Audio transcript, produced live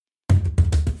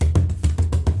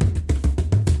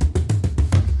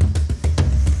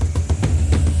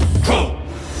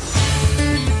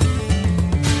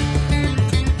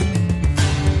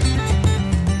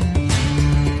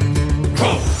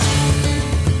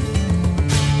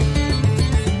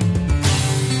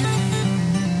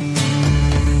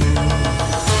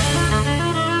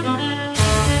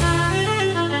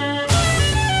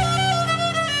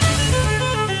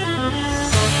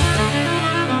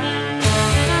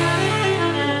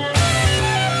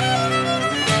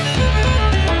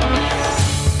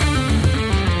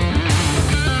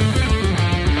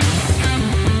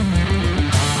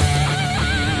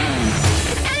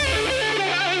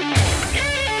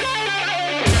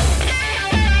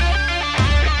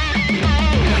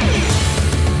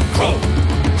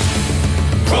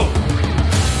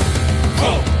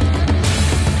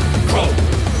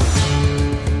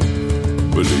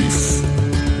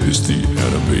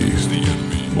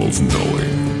of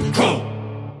knowing.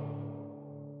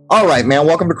 All right, man.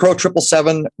 Welcome to Crow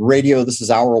 777 Radio. This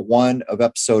is hour one of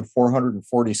episode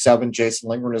 447. Jason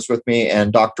Lingren is with me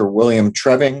and Dr. William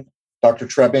Trebbing. Dr.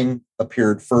 Trebbing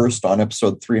appeared first on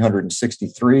episode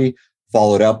 363,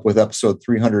 followed up with episode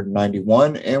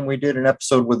 391, and we did an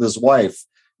episode with his wife,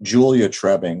 Julia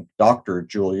Trebbing, Dr.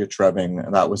 Julia Trebbing,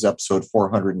 and that was episode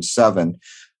 407.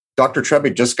 Dr.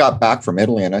 Trebbing just got back from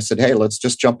Italy, and I said, hey, let's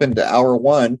just jump into hour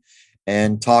one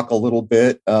and talk a little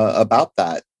bit about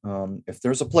that. If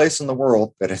there's a place in the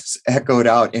world that has echoed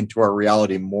out into our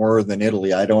reality more than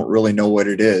Italy, I don't really know what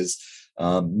it is.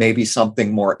 Maybe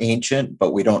something more ancient,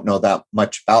 but we don't know that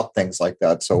much about things like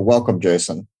that. So welcome,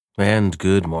 Jason. And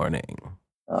good morning.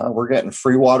 We're getting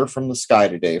free water from the sky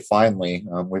today, finally.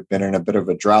 We've been in a bit of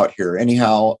a drought here.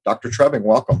 Anyhow, Dr. Trebbing,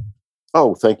 welcome.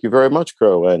 Oh, thank you very much,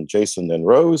 Crow, and Jason and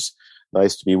Rose.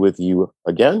 Nice to be with you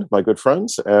again, my good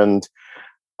friends. And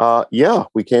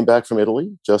we came back from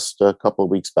Italy just a couple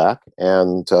of weeks back,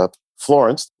 and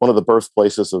Florence, one of the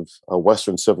birthplaces of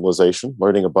Western civilization,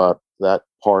 learning about that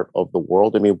part of the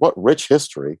world. I mean, what rich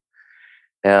history.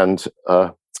 And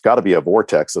it's got to be a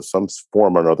vortex of some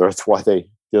form or another. That's why they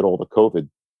did all the COVID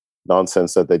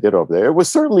nonsense that they did over there. It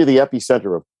was certainly the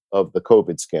epicenter of the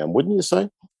COVID scam, wouldn't you say?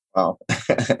 Wow.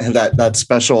 that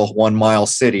special 1 mile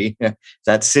city,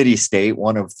 that city state,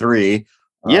 one of three,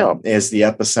 is the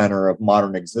epicenter of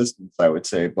modern existence, I would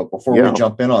say. But before we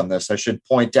jump in on this, I should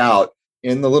point out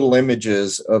in the little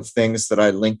images of things that I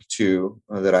link to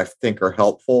that I think are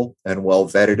helpful and well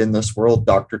vetted in this world,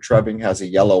 Dr. Trebbing has a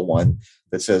yellow one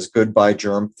that says goodbye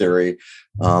germ theory.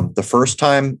 The first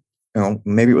time,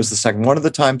 maybe it was the second, one of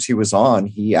the times he was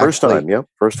on, First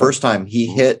time he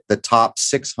hit the top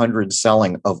 600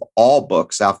 selling of all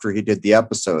books after he did the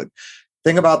episode.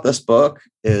 Thing about this book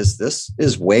is this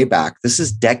is way back. This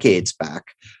is decades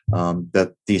back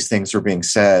that these things are being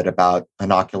said about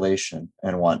inoculation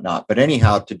and whatnot. But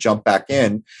anyhow, to jump back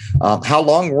in, how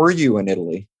long were you in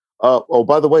Italy?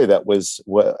 By the way, that was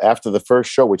after the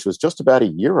first show, which was just about a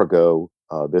year ago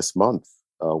this month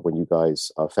when you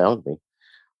guys found me.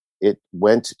 It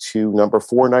went to number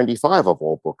 495 of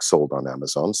all books sold on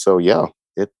Amazon. So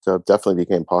it definitely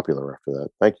became popular after that.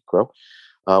 Thank you, Crow.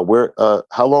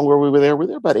 How long were we there? We were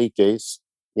there about 8 days.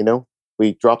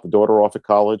 We dropped the daughter off at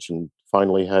college and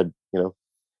finally had,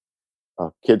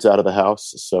 kids out of the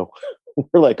house. So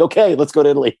we're like, okay, let's go to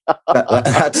Italy.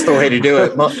 That's the way to do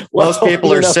it. Most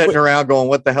people are sitting around going,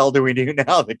 what the hell do we do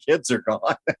now? The kids are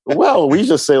gone. Well, we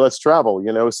just say, let's travel,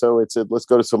 so let's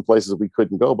go to some places we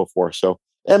couldn't go before. So,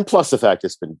 and plus the fact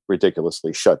it's been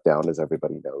ridiculously shut down, as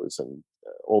everybody knows, and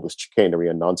all this chicanery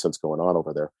and nonsense going on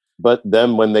over there. But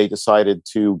then when they decided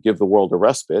to give the world a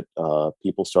respite,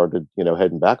 people started,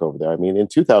 heading back over there. I mean, in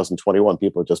 2021,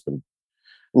 people have just been,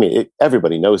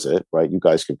 everybody knows it, right? You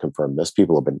guys can confirm this.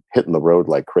 People have been hitting the road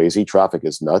like crazy. Traffic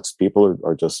is nuts. People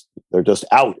they're just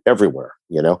out everywhere,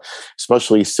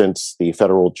 especially since the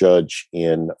federal judge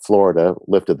in Florida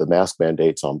lifted the mask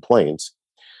mandates on planes.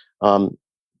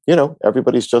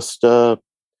 Everybody's just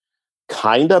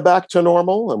kind of back to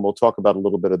normal. And we'll talk about a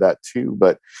little bit of that too.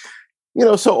 But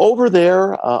so over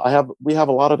there, we have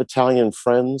a lot of Italian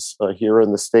friends here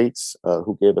in the States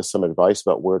who gave us some advice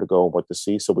about where to go and what to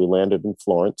see. So we landed in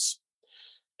Florence,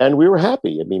 and we were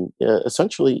happy. I mean,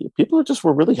 essentially, people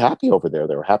were really happy over there.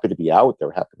 They were happy to be out. They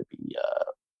were happy to be.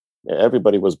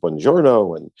 Everybody was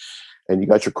buongiorno, and you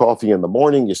got your coffee in the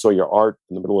morning. You saw your art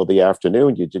in the middle of the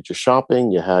afternoon. You did your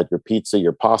shopping. You had your pizza,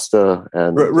 your pasta,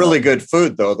 and really good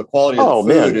food. Though the quality of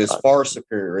the food is far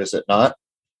superior, is it not?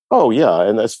 Oh, yeah.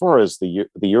 And as far as the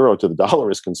euro to the dollar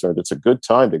is concerned, it's a good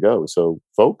time to go. So,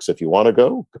 folks, if you want to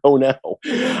go now.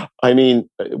 I mean,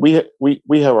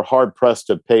 we are hard pressed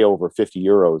to pay over 50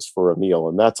 euros for a meal,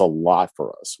 and that's a lot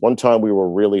for us. One time we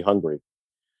were really hungry.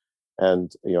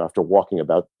 And, after walking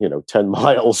about, 10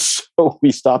 miles, so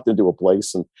we stopped into a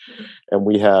place and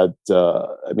we had,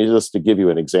 just to give you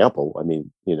an example,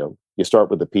 you start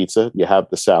with the pizza, you have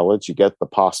the salads, you get the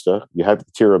pasta, you have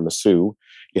the tiramisu,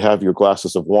 you have your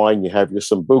glasses of wine, you have your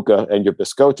sambuca and your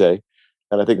biscotte.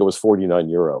 And I think it was 49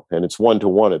 euro. And it's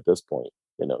 1-to-1 at this point,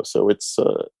 so it's,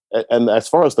 and as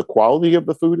far as the quality of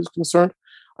the food is concerned,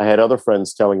 I had other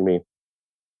friends telling me,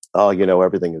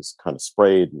 everything is kind of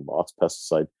sprayed and lots of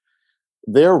pesticide.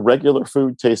 Their regular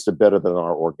food tasted better than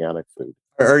our organic food.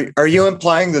 Are you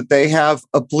implying that they have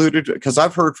a polluted? Because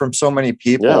I've heard from so many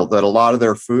people that a lot of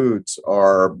their foods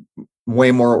are way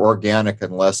more organic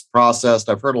and less processed.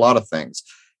 I've heard a lot of things.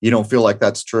 You don't feel like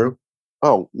that's true?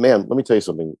 Oh man, let me tell you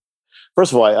something.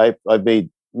 First of all, I've made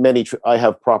many. I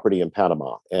have property in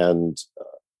Panama, and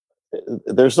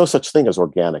there's no such thing as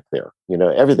organic there.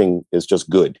 Everything is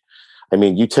just good. I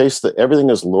mean, you taste that everything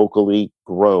is locally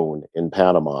grown in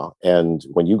Panama. And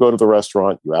when you go to the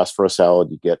restaurant, you ask for a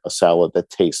salad, you get a salad that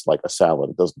tastes like a salad.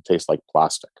 It doesn't taste like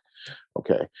plastic.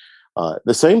 Okay.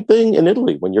 The same thing in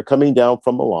Italy. When you're coming down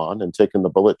from Milan and taking the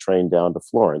bullet train down to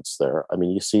Florence there, I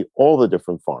mean, you see all the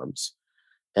different farms.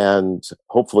 And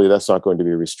hopefully that's not going to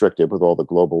be restricted with all the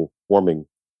global warming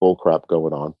bullcrap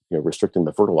going on, restricting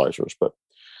the fertilizers. But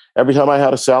every time I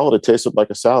had a salad, it tasted like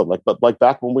a salad, like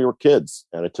back when we were kids,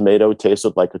 and a tomato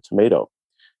tasted like a tomato.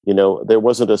 There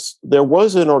was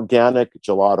an organic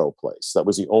gelato place. That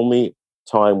was the only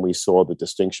time we saw the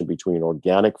distinction between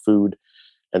organic food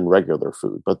and regular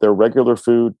food. But their regular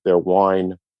food, their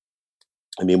wine.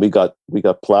 I mean, we got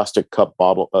plastic cups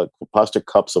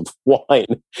of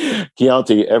wine,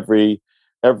 Chianti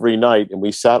every night, and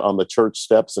we sat on the church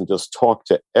steps and just talked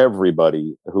to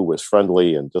everybody who was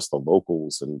friendly and just the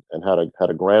locals, and had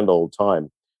a grand old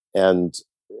time. And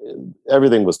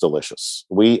everything was delicious.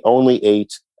 We only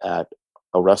ate at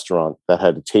a restaurant that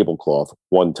had a tablecloth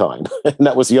one time, and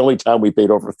that was the only time we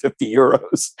paid over 50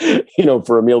 euros,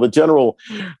 for a meal. The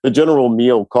general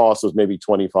meal cost was maybe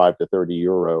 25 to 30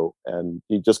 euro, and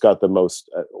you just got the most.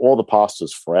 All the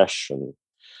pasta's fresh, and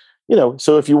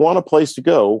so if you want a place to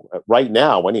go right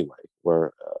now, anyway,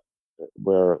 where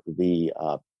the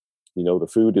the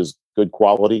food is good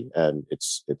quality and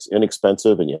it's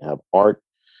inexpensive, and you have art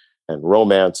and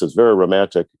romance is very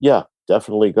romantic. Yeah,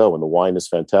 definitely go. And the wine is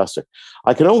fantastic.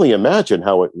 I can only imagine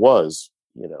how it was,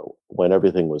 when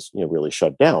everything was, really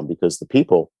shut down, because the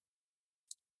people,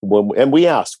 and we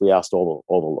asked all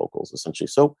the locals essentially,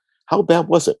 so how bad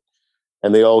was it?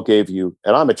 And they all gave you,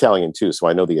 and I'm Italian too, so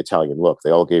I know the Italian look.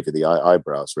 They all gave you the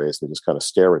eyebrows raised and they just kind of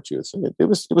stare at you. So it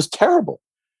was terrible.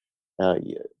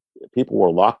 People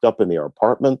were locked up in their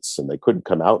apartments and they couldn't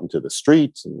come out into the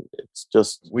streets. And it's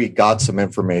just, we got some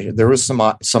information. There was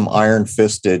some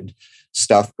iron-fisted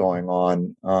stuff going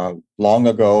on long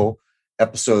ago.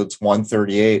 Episodes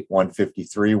 138,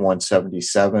 153,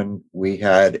 177. We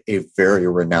had a very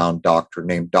renowned doctor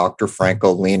named Dr.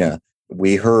 Franco Lena.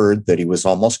 We heard that he was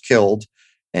almost killed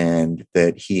and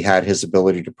that he had his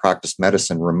ability to practice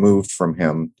medicine removed from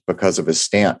him because of his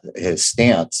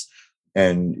stance.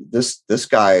 And this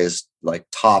guy is like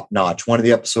top notch. One of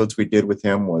the episodes we did with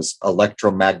him was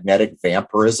electromagnetic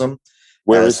vampirism.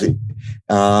 Where is he?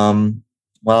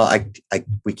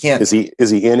 We can't. Is he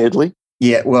in Italy?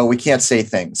 Yeah. Well, we can't say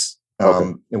things.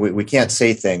 Okay. We can't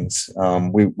say things.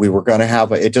 We were going to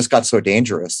have it just got so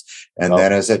dangerous, and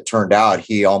then as it turned out,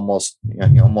 he almost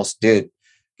did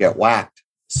get whacked.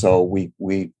 So we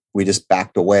just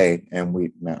backed away,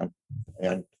 and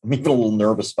I'm even a little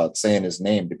nervous about saying his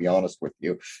name, to be honest with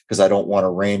you, because I don't want to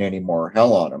rain any more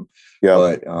hell on him. Yeah.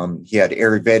 But he had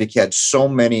Ayurvedic. He had so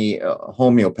many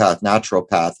homeopath,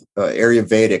 naturopath,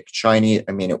 Ayurvedic, Chinese.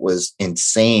 I mean, it was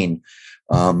insane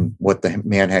what the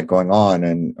man had going on.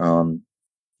 And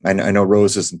I know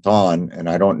Rose isn't on, and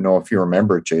I don't know if you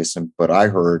remember, Jason, but I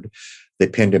heard they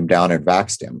pinned him down and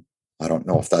vaxxed him. I don't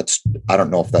know if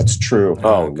that's true.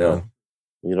 Oh, no.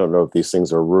 You don't know if these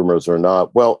things are rumors or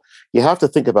not. Well, you have to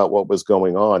think about what was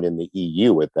going on in the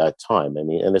EU at that time. I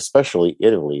mean, and especially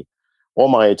Italy. All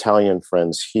my Italian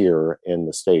friends here in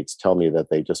the States tell me that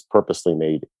they just purposely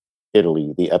made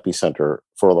Italy the epicenter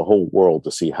for the whole world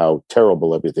to see how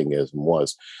terrible everything is and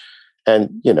was.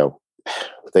 And,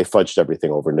 they fudged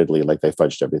everything over in Italy like they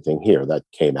fudged everything here. That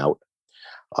came out.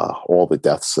 All the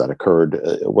deaths that occurred,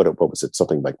 what was it?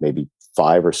 Something like maybe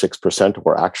 5 or 6%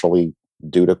 were actually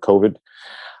due to COVID.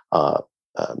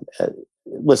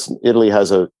 Listen, Italy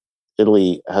has a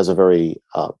very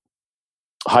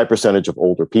high percentage of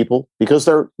older people because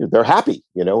they're happy,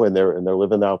 and they're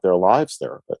living out their lives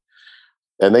there.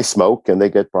 And they smoke and they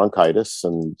get bronchitis,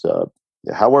 and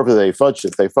however they fudge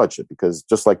it because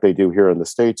just like they do here in the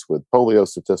States with polio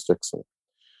statistics. And,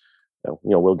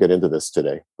 we'll get into this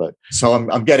today, but so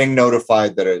I'm getting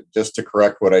notified that just to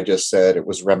correct what I just said, it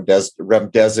was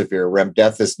remdesivir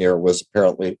was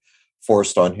apparently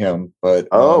forced on him. But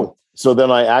so then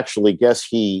I actually guess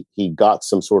he got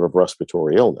some sort of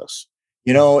respiratory illness.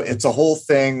 It's a whole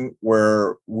thing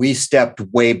where we stepped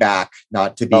way back,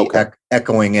 not to be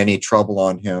echoing any trouble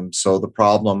on him. So the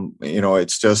problem,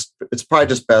 it's probably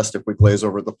just best if we glaze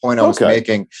over. The point I was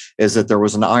making is that there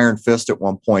was an iron fist at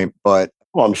one point, but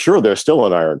well, I'm sure there's still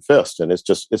an iron fist, and it's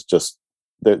just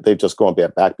they've just gone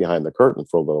back behind the curtain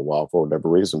for a little while for whatever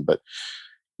reason. But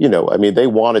they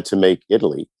wanted to make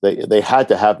Italy. They had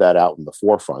to have that out in the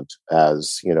forefront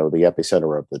as the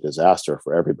epicenter of the disaster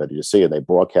for everybody to see, and they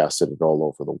broadcasted it all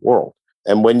over the world.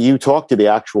 And when you talk to the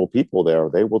actual people there,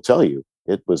 they will tell you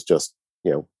it was just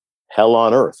hell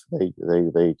on earth.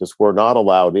 They just were not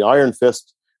allowed. The iron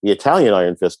fist The Italian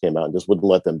Iron Fist came out and just wouldn't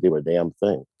let them do a damn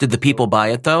thing. Did the people buy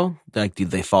it though? Like,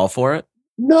 did they fall for it?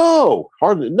 No,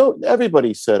 hardly. No,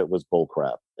 everybody said it was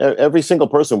bullcrap. Every single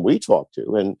person we talked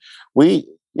to, and we,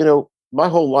 my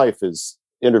whole life is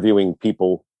interviewing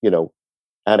people,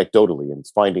 anecdotally and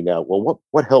finding out, well,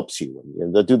 what helps you?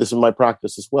 And I do this in my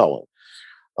practice as well.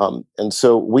 And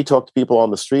so we talked to people on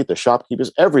the street, the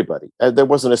shopkeepers, everybody. There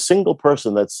wasn't a single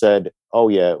person that said, "Oh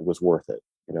yeah, it was worth it."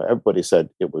 Everybody said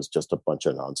it was just a bunch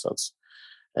of nonsense,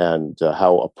 and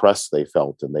how oppressed they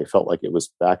felt, and they felt like it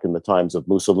was back in the times of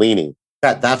Mussolini.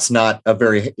 That's not a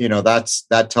very,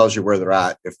 that tells you where they're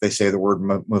at. If they say the word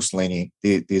Mussolini,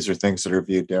 these are things that are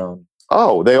viewed down.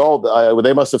 Oh,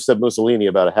 they must have said Mussolini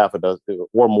about a half a dozen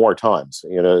or more times.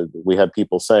 We had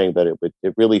people saying that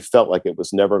it really felt like it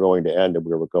was never going to end, and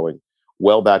we were going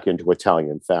well back into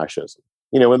Italian fascism.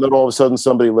 And then all of a sudden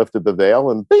somebody lifted the veil,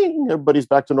 and bing, everybody's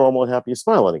back to normal and happy and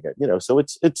smiling again. So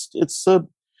it's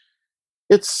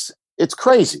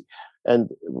crazy.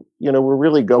 And, we're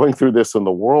really going through this in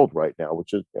the world right now,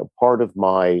 which is part of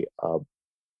my a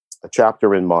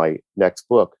chapter in my next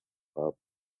book,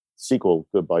 sequel,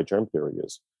 Goodbye Germ Theory,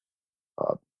 is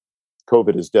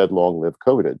COVID is dead, long live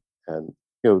COVID. And,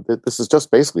 this is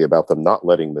just basically about them not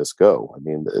letting this go. I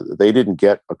mean, they didn't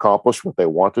get accomplished what they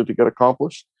wanted to get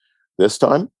accomplished this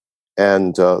time.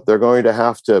 And they're going to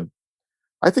have to,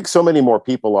 I think so many more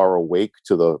people are awake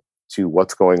to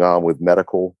what's going on with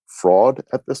medical fraud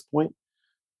at this point,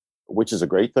 which is a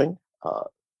great thing,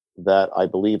 that I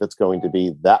believe it's going to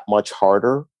be that much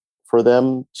harder for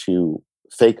them to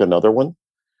fake another one.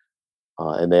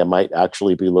 And they might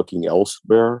actually be looking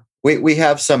elsewhere. We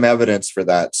have some evidence for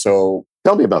that. So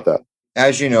tell me about that.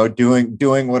 As you know,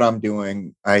 doing what I'm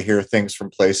doing, I hear things from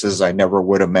places I never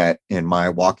would have met in my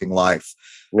walking life.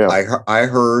 Yeah. I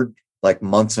heard like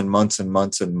months and months and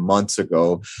months and months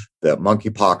ago that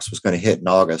monkeypox was going to hit in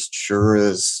August. Sure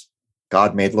as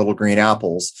God made little green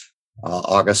apples.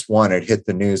 August 1, it hit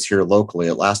the news here locally.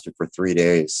 It lasted for 3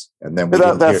 days. And then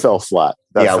that fell flat.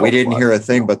 We didn't hear a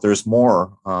thing, but there's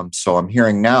more. So I'm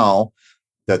hearing now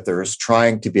that there's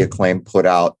trying to be a claim put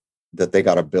out that they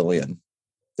got $1 billion,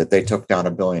 that they took down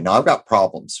 $1 billion. Now I've got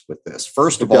problems with this.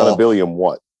 First of all, $1 billion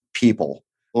what? People.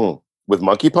 With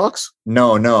monkeypox?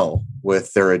 No,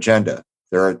 with their agenda.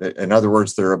 In other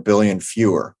words, there are 1 billion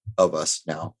fewer of us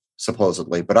now,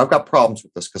 supposedly. But I've got problems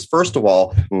with this because, first of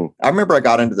all, I remember I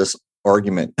got into this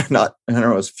argument, it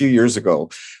was a few years ago.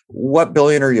 What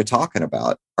billion are you talking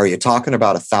about? Are you talking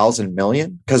about 1,000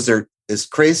 million? Because they're, as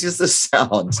crazy as this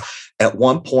sounds, at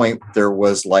one point there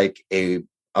was like a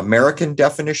American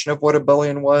definition of what $1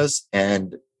 billion was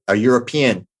and a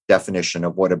European definition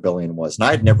of what $1 billion was. And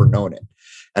I had never known it.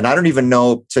 And I don't even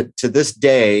know to this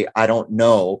day, I don't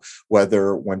know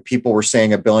whether when people were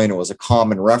saying $1 billion, it was a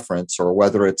common reference or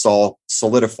whether it's all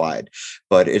solidified.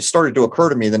 But it started to occur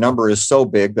to me, the number is so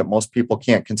big that most people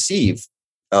can't conceive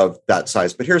of that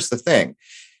size. But here's the thing.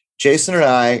 Jason and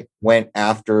I went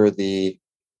after the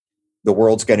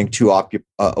world's getting too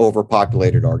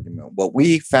overpopulated argument. What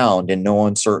we found in no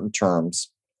uncertain terms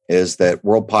is that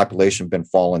world population been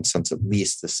falling since at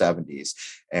least the 70s.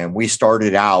 And we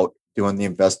started out doing the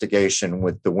investigation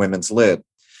with the women's lib.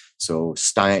 So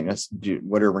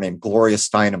whatever her name, Gloria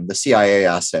Steinem, the CIA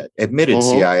asset, admitted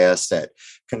CIA asset,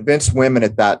 convinced women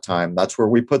at that time. That's where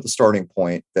we put the starting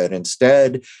point, that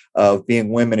instead of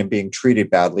being women and being treated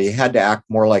badly, you had to act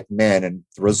more like men. And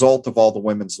the result of all the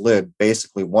women's lib,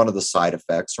 basically one of the side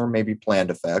effects, or maybe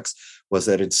planned effects, was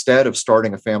that instead of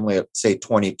starting a family at, say,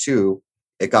 22,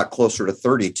 it got closer to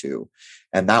 32.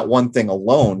 And that one thing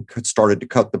alone started to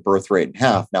cut the birth rate in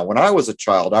half. Now, when I was a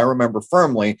child, I remember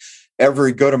firmly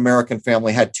every good American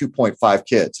family had 2.5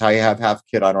 kids. How you have half a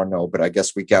kid, I don't know, but I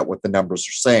guess we get what the numbers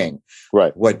are saying.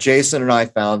 Right. What Jason and I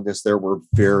found is there were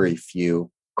very few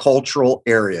cultural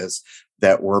areas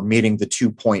that were meeting the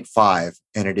 2.5.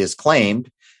 And it is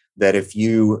claimed that if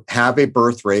you have a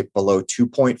birth rate below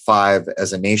 2.5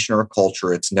 as a nation or a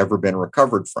culture, it's never been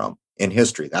recovered from in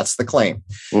history. That's the claim.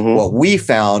 What we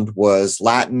found was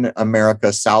Latin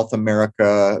America, South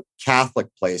America, Catholic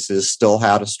places still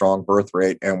had a strong birth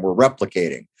rate and were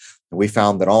replicating. And we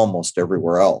found that almost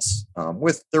everywhere else,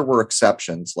 there were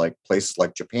exceptions, like places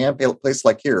like Japan, places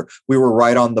like here, we were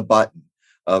right on the button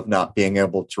of not being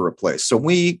able to replace. So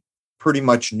we pretty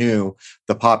much knew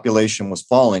the population was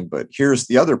falling, but here's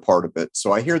the other part of it.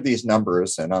 So I hear these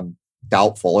numbers and I'm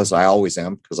doubtful, as I always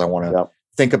am, because I want to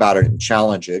think about it and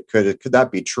challenge it. Could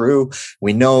that be true?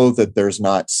 We know that there's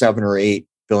not 7 or 8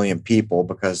 billion people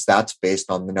because that's based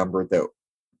on the number that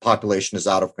population is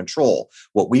out of control.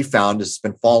 What we found is it's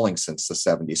been falling since the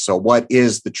 70s. So what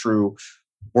is the true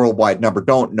worldwide number,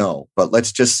 don't know, but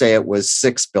let's just say it was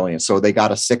 6 billion. So they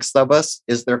got a sixth of us,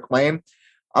 is their claim.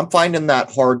 I'm finding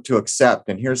that hard to accept.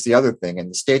 And here's the other thing. In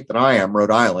the state that I am,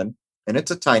 Rhode Island, and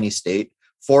it's a tiny state,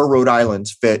 4 Rhode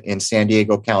Islands fit in San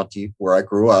Diego County, where I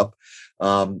grew up.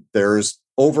 There's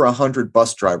over 100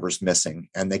 bus drivers missing,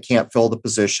 and they can't fill the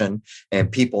position,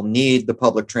 and people need the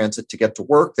public transit to get to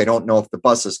work. They don't know if the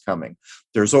bus is coming.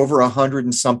 There's over 100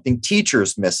 and something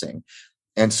teachers missing.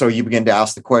 And so you begin to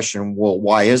ask the question, well,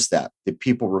 why is that? Did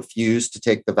people refuse to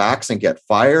take the vax and get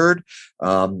fired?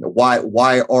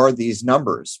 Why are these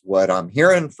numbers? What I'm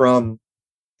hearing from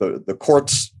the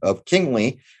courts of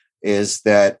Kingly is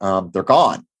that they're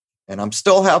gone. And I'm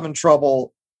still having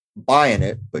trouble buying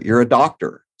it, but you're a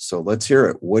doctor. So let's hear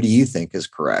it. What do you think is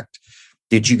correct?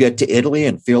 Did you get to Italy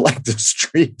and feel like the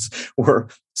streets were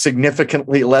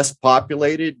significantly less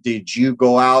populated? Did you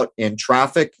go out in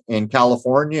traffic in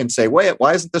California and say, wait,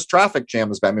 why isn't this traffic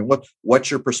jam as bad? I mean, what's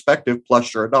your perspective?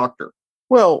 Plus, you're a doctor.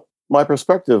 Well, my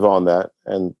perspective on that,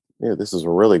 and this is a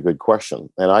really good question,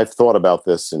 and I've thought about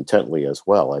this intently as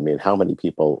well. I mean, how many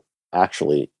people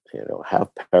actually, have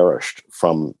perished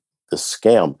from this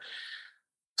scam?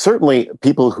 Certainly,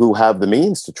 people who have the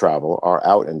means to travel are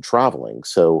out and traveling.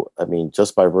 So, I mean,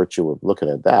 just by virtue of looking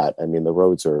at that, I mean, the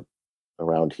roads are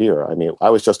around here. I mean,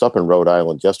 I was just up in Rhode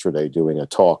Island yesterday doing a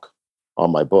talk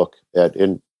on my book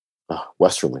in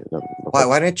Westerly.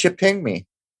 Why didn't you ping me?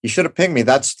 You should have pinged me.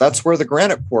 That's where the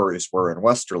granite quarries were in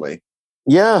Westerly.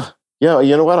 Yeah. You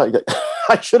know what?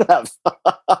 I should have.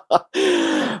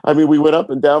 I mean, we went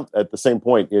up and down at the same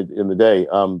point in the day.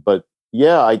 But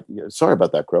yeah, sorry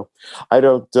about that, Crow. I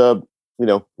don't,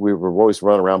 we were always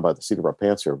running around by the seat of our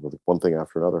pants here with one thing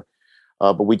after another.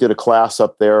 But we did a class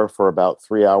up there for about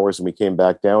 3 hours and we came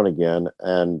back down again.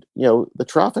 And, the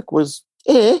traffic was,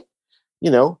 I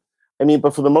mean,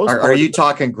 but for the most part. Are you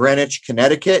talking Greenwich,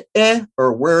 Connecticut,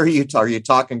 or where are you? Are you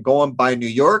talking going by New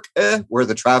York, where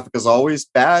the traffic is always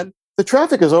bad? The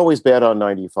traffic is always bad on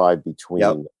 95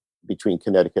 between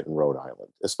Connecticut and Rhode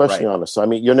Island, especially on I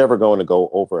mean, you're never going to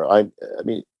go over. I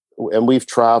mean, and we've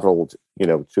traveled,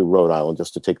 to Rhode Island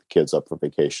just to take the kids up for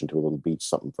vacation to a little beach,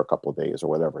 something for a couple of days or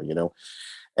whatever,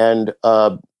 And,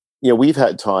 we've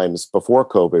had times before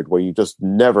COVID where you just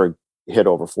never hit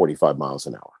over 45 miles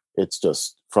an hour. It's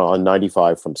just on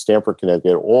 95 from Stamford,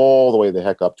 Connecticut, all the way the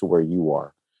heck up to where you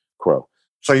are, Crow.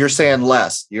 So you're saying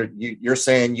less. You're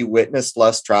saying you witnessed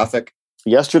less traffic?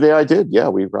 Yesterday I did. Yeah,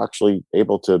 we were actually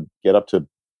able to get up to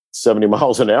 70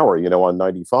 miles an hour, on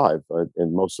 95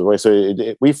 in most of the way. So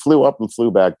we flew up and flew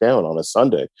back down on a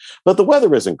Sunday. But the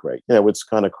weather isn't great. It's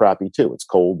kind of crappy too. It's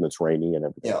cold and it's rainy and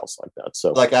everything else like that.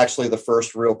 So like actually the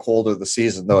first real cold of the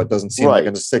season, though it doesn't seem like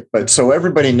it's sick. But so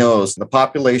everybody knows the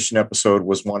population episode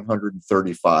was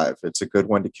 135. It's a good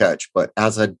one to catch. But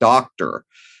as a doctor,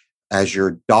 as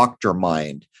your doctor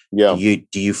mind, do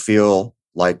you feel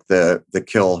like the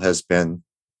kill has been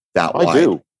that wide? I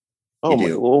do. Oh, you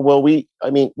do. Well,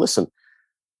 listen,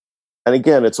 and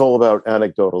again, it's all about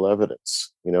anecdotal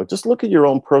evidence. Just look at your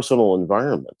own personal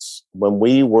environments. When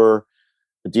we were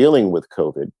dealing with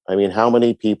COVID, I mean, how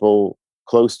many people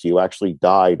close to you actually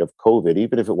died of COVID,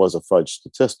 even if it was a fudge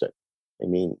statistic? I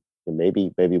mean,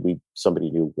 maybe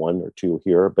somebody knew 1 or 2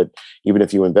 here, but even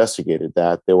if you investigated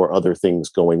that, there were other things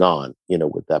going on,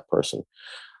 with that person.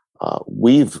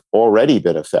 We've already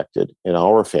been affected in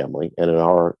our family and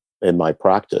in my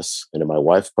practice and in my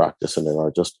wife's practice and in our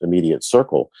just immediate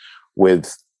circle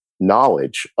with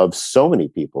knowledge of so many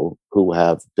people who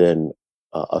have been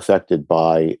affected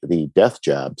by the death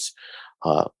jabs,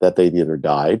 that they either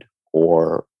died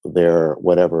or their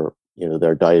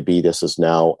diabetes is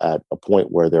now at a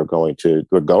point where they're going to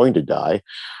die.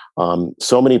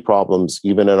 So many problems,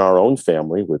 even in our own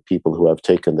family, with people who have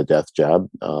taken the death jab.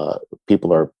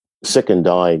 People are sick and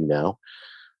dying now.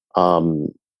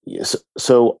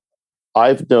 So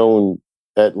I've known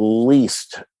at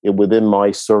least within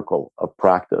my circle of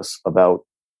practice about,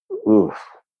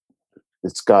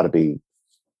 it's got to be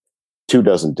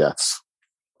 24 deaths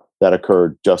that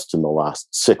occurred just in the last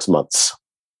 6 months.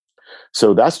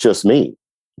 So that's just me.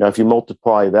 Now, if you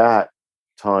multiply that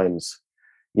times,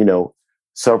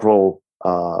 several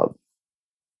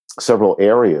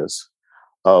areas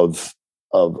of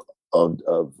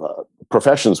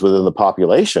professions within the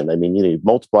population. I mean, you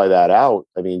multiply that out.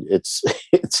 I mean,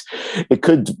 it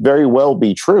could very well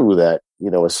be true that,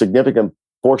 a significant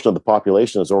portion of the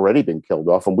population has already been killed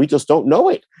off and we just don't know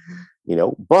it,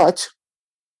 but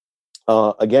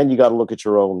again, you got to look at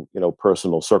your own,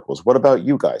 personal circles. What about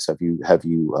you guys? Have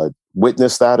you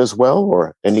witnessed that as well,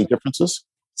 or any differences?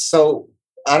 So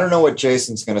I don't know what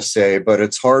Jason's going to say, but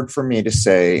it's hard for me to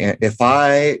say. If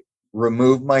I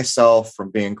remove myself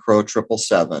from being Crow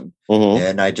 777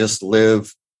 and I just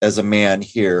live as a man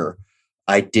here,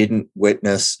 I didn't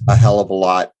witness a hell of a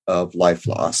lot of life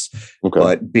loss.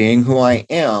 But being who I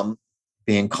am,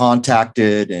 being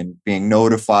contacted and being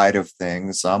notified of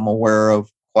things, I'm aware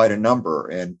of quite a number.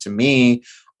 And to me,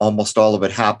 almost all of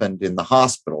it happened in the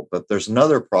hospital. But there's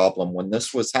another problem. When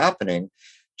this was happening,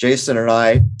 Jason and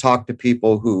I talked to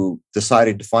people who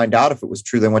decided to find out if it was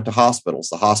true. They went to hospitals.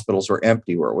 The hospitals were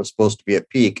empty where it was supposed to be at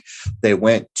peak. They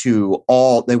went to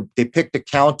they picked a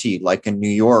county like in New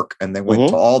York, and they went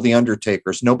to all the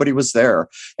undertakers. Nobody was there.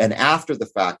 And after the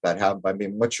fact that happened, I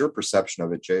mean, what's your perception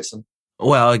of it, Jason?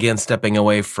 Well, again, stepping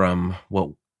away from what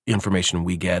information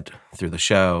we get through the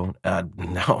show,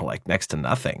 no, like next to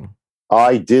nothing.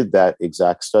 I did that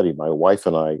exact study. My wife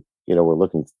and I, were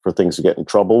looking for things to get in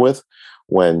trouble with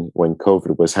when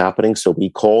COVID was happening. So we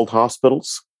called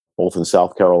hospitals, both in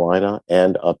South Carolina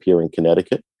and up here in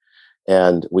Connecticut.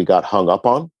 And we got hung up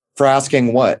on. For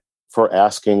asking what? For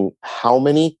asking, how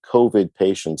many COVID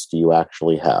patients do you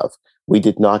actually have? We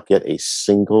did not get a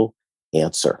single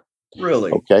answer.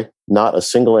 Really? Okay. Not a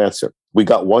single answer. We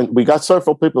got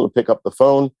several people to pick up the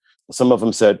phone. Some of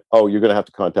them said, oh, you're going to have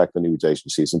to contact the news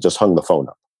agencies, and just hung the phone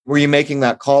up. Were you making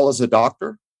that call as a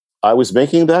doctor? I was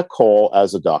making that call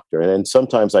as a doctor, and then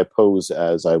sometimes I pose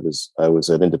as I was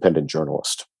an independent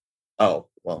journalist. Oh,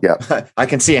 well, yeah. I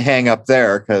can see a hang up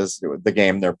there because the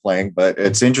game they're playing, but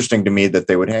it's interesting to me that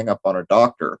they would hang up on a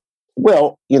doctor.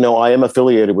 Well, I am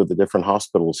affiliated with the different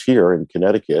hospitals here in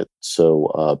Connecticut,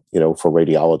 so for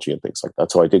radiology and things like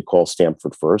that. So I did call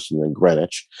Stamford first, and then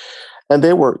Greenwich, and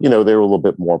they were a little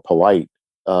bit more polite.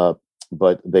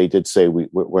 But they did say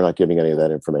we're not giving any of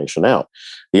that information out.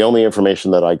 The only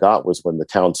information that I got was when the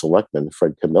town selectman,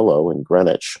 Fred Camillo in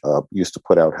Greenwich, used to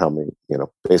put out how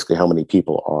many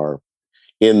people are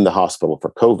in the hospital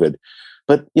for COVID.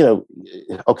 But,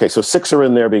 okay, so 6 are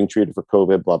in there being treated for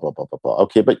COVID, blah, blah, blah, blah, blah.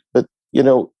 Okay, but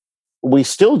we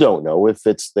still don't know if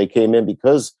they came in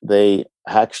because they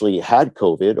actually had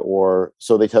COVID, or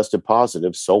so they tested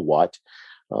positive, so what?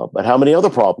 But how many other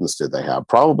problems did they have?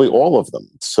 Probably all of them.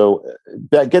 So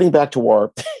getting back to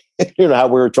our, how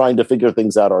we were trying to figure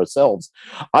things out ourselves,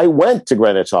 I went to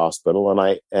Greenwich Hospital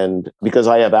and because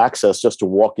I have access just to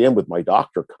walk in with my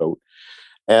doctor coat,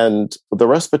 and the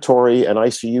respiratory and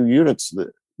ICU units,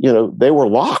 they were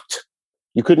locked.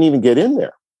 You couldn't even get in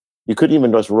there. You couldn't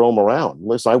even just roam around.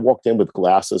 Listen, I walked in with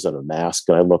glasses and a mask,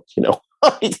 and I looked,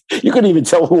 you couldn't even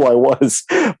tell who I was.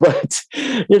 But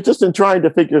just in trying to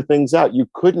figure things out, you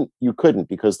couldn't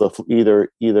because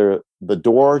either the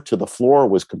door to the floor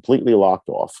was completely locked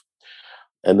off.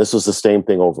 And this was the same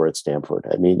thing over at Stamford.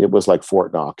 I mean, it was like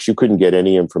Fort Knox. You couldn't get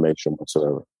any information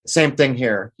whatsoever. Same thing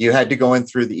here. You had to go in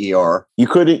through the ER. You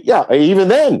couldn't. Yeah. Even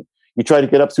then, you tried to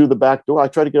get up through the back door. I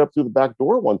tried to get up through the back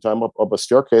door one time up a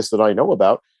staircase that I know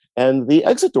about, and the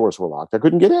exit doors were locked. I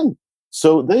couldn't get in.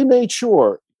 So they made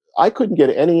sure I couldn't get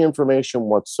any information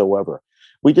whatsoever.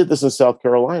 We did this in South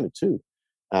Carolina too,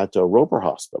 at Roper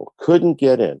Hospital. Couldn't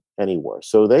get in anywhere.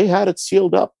 So they had it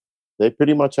sealed up. They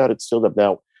pretty much had it sealed up.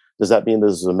 Now, does that mean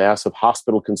there's a massive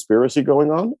hospital conspiracy going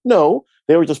on? No,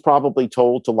 they were just probably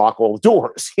told to lock all the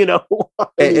doors.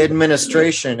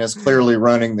 Administration is clearly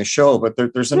running the show, but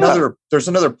there's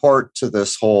another part to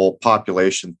this whole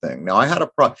population thing. Now, I had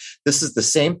this is the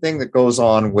same thing that goes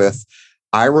on with.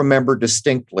 I remember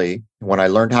distinctly when I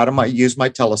learned how to use my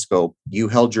telescope, you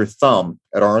held your thumb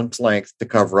at arm's length to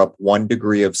cover up 1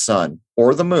 degree of sun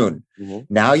or the moon.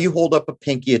 Mm-hmm. Now you hold up a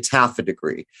pinky, it's half a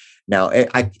degree. Now,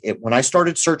 when I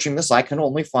started searching this, I can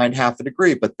only find half a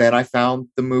degree, but then I found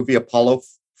the movie Apollo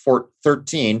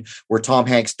 13 where Tom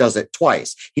Hanks does it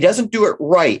twice. He doesn't do it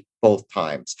right both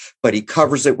times, but he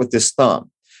covers it with his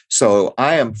thumb. So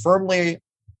I am firmly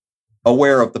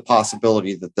aware of the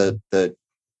possibility that the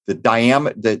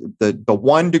diameter, the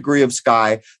 1 degree of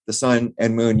sky the sun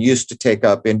and moon used to take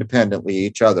up independently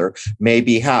each other may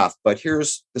be half. But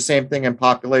here's the same thing in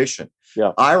population.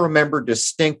 Yeah. I remember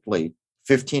distinctly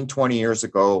 15, 20 years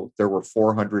ago, there were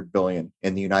 400 billion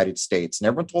in the United States. And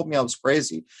everyone told me I was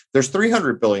crazy. There's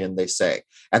 300 billion, they say.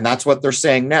 And that's what they're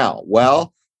saying now.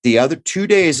 Well, the other 2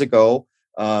 days ago,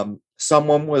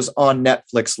 someone was on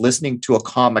Netflix listening to a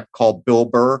comic called Bill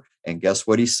Burr. And guess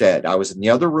what he said? I was in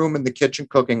the other room in the kitchen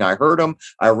cooking. I heard him.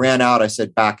 I ran out. I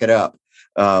said, back it up.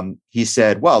 He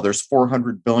said, well, there's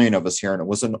 400 billion of us here. And it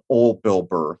was an old Bill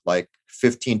Burr, like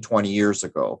 15, 20 years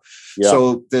ago. Yeah.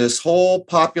 So this whole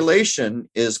population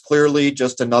is clearly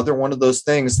just another one of those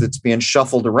things that's being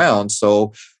shuffled around.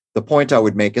 So the point I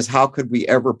would make is, how could we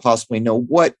ever possibly know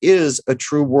what is a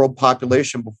true world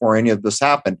population before any of this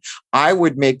happened? I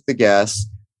would make the guess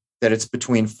that it's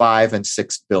between 5 and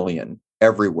 6 billion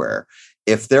everywhere.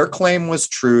 If their claim was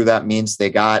true, that means they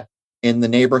got in the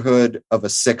neighborhood of a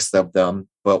sixth of them.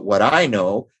 But what I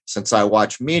know, since I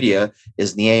watch media,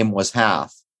 is the aim was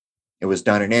half. It was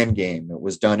done in Endgame. It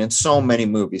was done in so many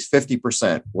movies.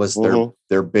 50% was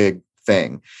their big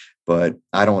thing. But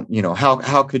I don't,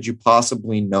 how could you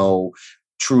possibly know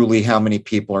truly how many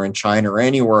people are in China or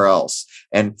anywhere else?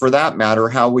 And for that matter,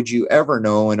 how would you ever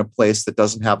know in a place that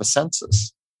doesn't have a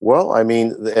census? Well, I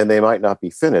mean, and they might not be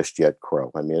finished yet,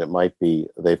 Crow. I mean, it might be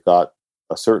they've got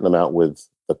a certain amount with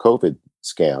the COVID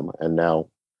scam, and now,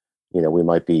 we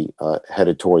might be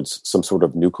headed towards some sort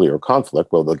of nuclear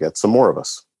conflict. Well, they'll get some more of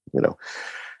us,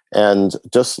 And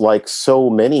just like so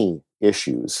many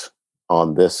issues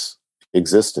on this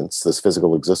existence, this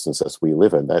physical existence as we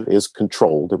live in, that is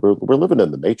controlled. We're living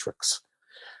in the Matrix.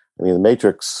 I mean, the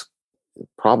Matrix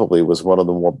probably was one of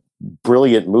the more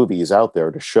brilliant movies out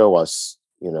there to show us,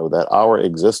 that our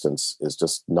existence is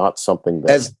just not something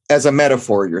that... As a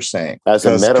metaphor, you're saying. As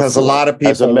a metaphor. Because a lot of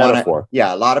people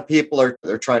a lot of people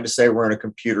they're trying to say we're in a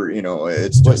computer,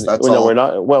 it's just, that's all. We're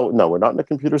not in a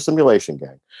computer simulation,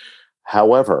 gang.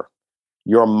 However,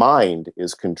 your mind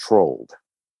is controlled.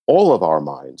 All of our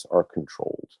minds are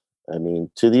controlled. I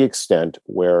mean, to the extent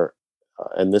where,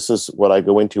 and this is what I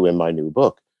go into in my new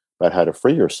book about how to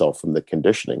free yourself from the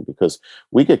conditioning, because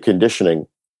we get conditioning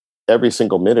every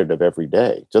single minute of every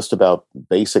day, just about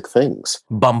basic things.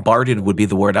 Bombarded would be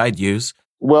the word I'd use.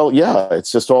 Well, yeah,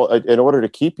 it's just all in order to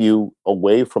keep you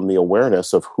away from the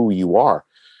awareness of who you are.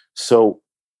 So,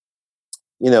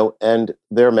 and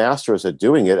they're masters at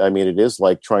doing it. I mean, it is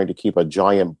like trying to keep a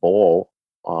giant ball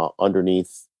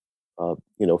underneath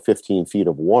 15 feet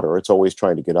of water. It's always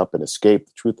trying to get up and escape.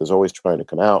 The truth is always trying to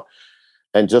come out.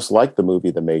 And just like the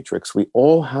movie The Matrix, we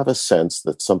all have a sense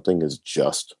that something is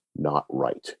just not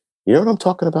right. You know what I'm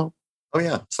talking about? Oh,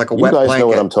 yeah. It's like a wet blanket. You guys know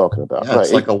what I'm talking about. Yeah, right.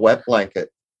 It's like a wet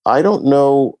blanket. I don't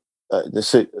know.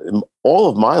 All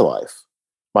of my life,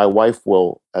 my wife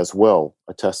will as well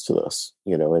attest to this,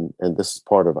 and this is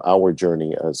part of our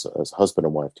journey as husband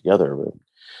and wife together.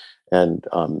 And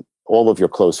all of your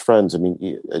close friends, I mean,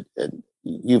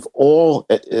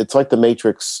 it's like the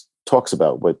Matrix talks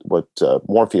about what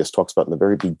Morpheus talks about in the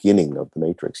very beginning of the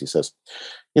Matrix. He says,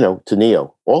 to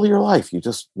Neo, all your life, you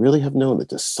just really have known that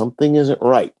just something isn't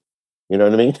right. You know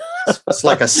what I mean? It's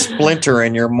like a splinter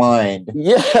in your mind.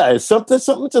 Yeah, something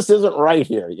just isn't right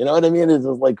here. You know what I mean? It's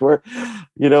just like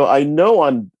I know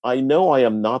I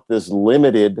am not this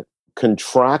limited,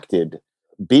 contracted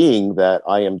being that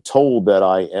I am told that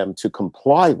I am to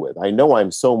comply with. I know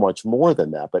I'm so much more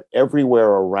than that, but everywhere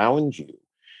around you,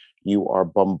 you are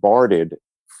bombarded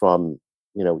from,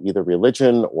 either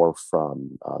religion or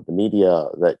from the media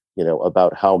that,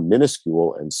 about how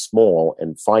minuscule and small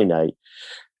and finite.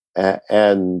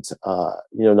 And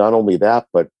not only that,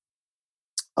 but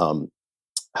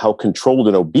how controlled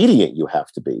and obedient you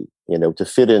have to be, to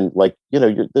fit in. Like,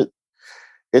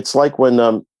 it's like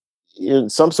when in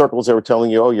some circles they were telling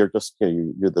you, oh, you're just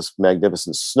you're this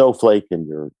magnificent snowflake,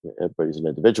 and everybody's an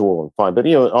individual and fine. But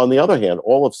on the other hand,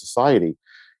 all of society,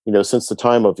 since the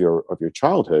time of your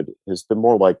childhood, has been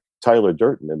more like Tyler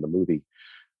Durden in the movie,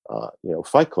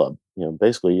 Fight Club.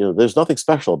 Basically, there's nothing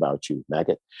special about you,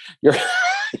 maggot.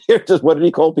 You're just, what did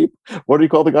he call people? What did he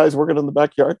call the guys working in the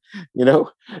backyard? You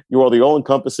are the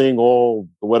all-encompassing, all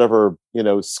whatever,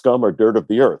 scum or dirt of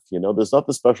the earth. There's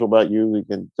nothing special about you.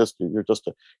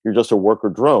 You're just a worker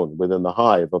drone within the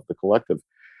hive of the collective.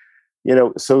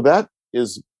 So that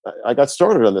is, I got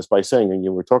started on this by saying, and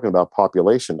you were talking about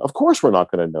population. Of course, we're not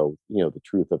going to know, the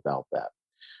truth about that.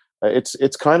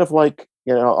 It's kind of like,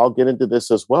 I'll get into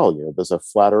this as well. There's a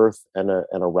flat Earth and a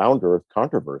round Earth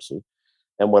controversy.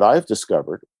 And what I've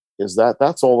discovered is that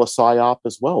that's all a psyop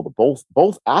as well.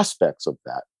 Both aspects of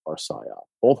that are psyop,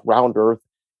 both round Earth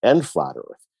and flat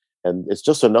Earth. And it's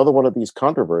just another one of these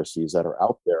controversies that are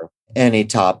out there. Any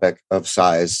topic of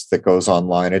size that goes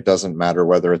online, it doesn't matter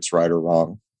whether it's right or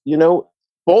wrong.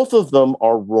 Both of them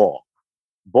are wrong.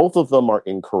 Both of them are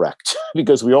incorrect,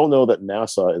 because we all know that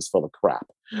NASA is full of crap.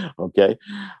 Okay.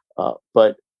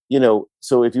 But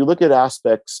so if you look at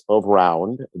aspects of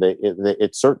round,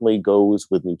 it certainly goes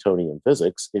with Newtonian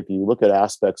physics. If you look at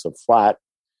aspects of flat,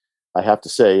 I have to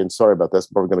say, and sorry about this,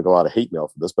 I'm probably going to get a lot of hate mail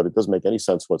for this, but it doesn't make any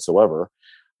sense whatsoever.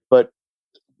 But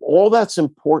all that's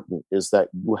important is that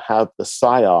you have the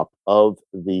psyop of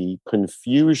the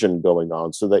confusion going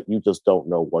on, so that you just don't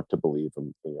know what to believe,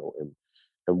 and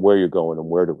where you're going and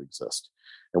where to exist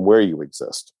and where you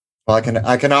exist. Well,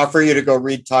 I can offer you to go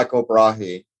read Tycho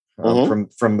Brahe.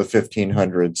 from the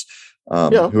 1500s,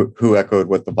 Yeah. who echoed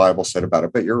what the Bible said about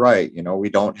it. But you're right. We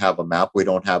don't have a map. We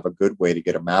don't have a good way to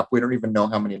get a map. We don't even know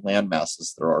how many land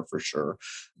masses there are for sure.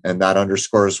 And that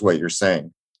underscores what you're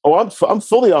saying. Oh, I'm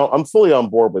fully on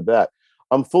board with that.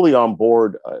 I'm fully on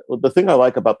board. The thing I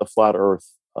like about the flat Earth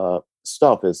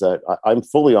stuff is that I'm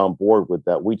fully on board with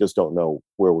that. We just don't know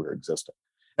where we're existing.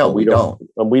 No, we don't.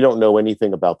 And we don't know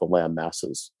anything about the land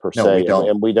masses per se. We don't.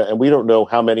 And we don't know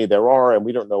how many there are, and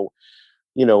we don't know,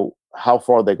 how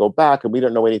far they go back, and we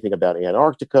don't know anything about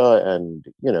Antarctica, and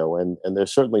and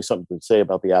there's certainly something to say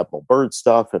about the Admiral Byrd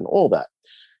stuff and all that.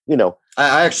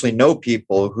 I actually know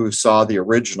people who saw the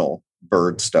original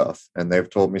Byrd stuff, and they've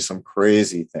told me some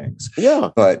crazy things. Yeah.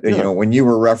 But when you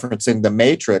were referencing the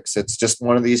Matrix, it's just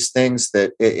one of these things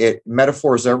that it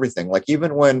metaphors everything. Like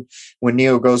even when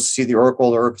Neo goes to see the Oracle,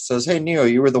 the Oracle says, "Hey Neo,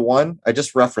 you were the one." I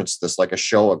just referenced this like a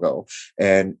show ago,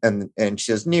 and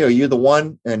she says, "Neo, you the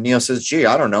one?" And Neo says, "Gee,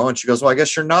 I don't know." And she goes, "Well, I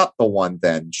guess you're not the one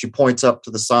then." She points up to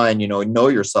the sign, know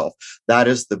yourself. That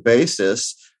is the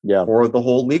basis for the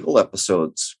whole legal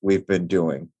episodes we've been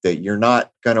doing. That you're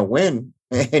not going to win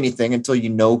anything until you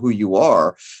know who you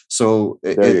are. So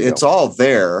it's all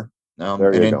there.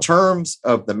 And in terms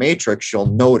of the Matrix, you'll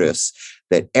notice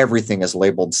that everything is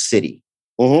labeled city,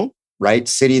 right?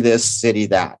 City this, city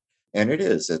that. And it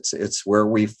is. It's where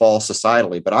we fall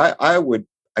societally. But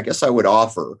I guess I would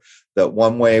offer that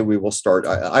one way we will start.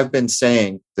 I've been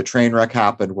saying the train wreck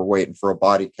happened. We're waiting for a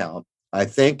body count. I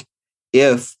think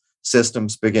if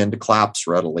systems begin to collapse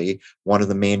readily, one of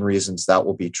the main reasons that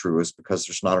will be true is because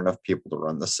there's not enough people to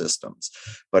run the systems.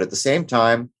 But at the same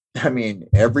time, I mean,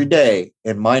 every day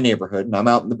in my neighborhood, and I'm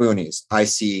out in the boonies, I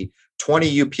see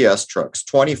 20 UPS trucks,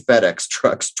 20 FedEx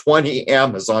trucks, 20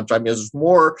 Amazon. I mean, there's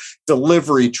more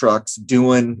delivery trucks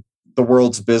doing the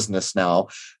world's business now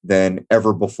than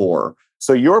ever before.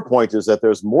 So your point is that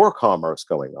there's more commerce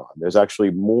going on. There's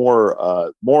actually more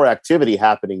activity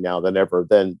happening now than ever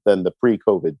than the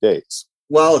pre-COVID days.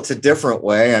 Well, it's a different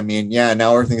way. I mean,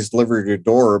 now everything's delivered to your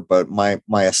door, but my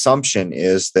assumption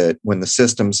is that when the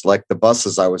systems like the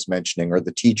buses I was mentioning or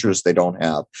the teachers they don't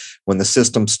have, when the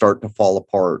systems start to fall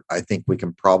apart, I think we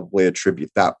can probably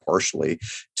attribute that partially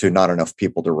to not enough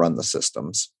people to run the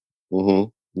systems.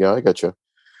 Yeah, I got you.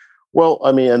 Well,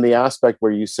 I mean, and the aspect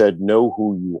where you said know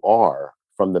who you are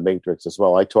from the Matrix as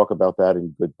well. I talk about that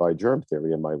in Goodbye Germ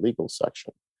Theory in my legal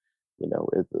section.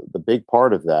 The big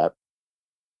part of that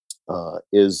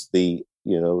is the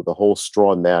whole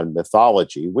straw man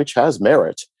mythology, which has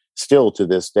merit still to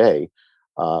this day.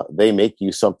 They make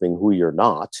you something who you're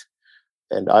not.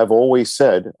 And I've always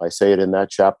said, I say it in that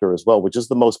chapter as well, which is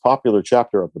the most popular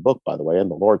chapter of the book, by the way, and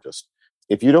the largest.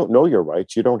 If you don't know your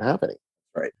rights, you don't have any.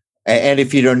 Right. And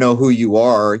if you don't know who you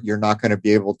are, you're not going to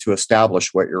be able to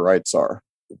establish what your rights are.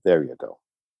 There you go.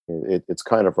 It's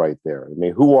kind of right there. I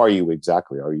mean, who are you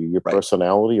exactly? Are you your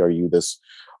personality? Are you this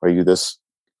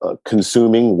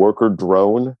consuming worker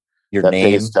drone your that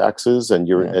name, pays taxes, and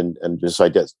you're and just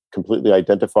completely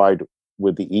identified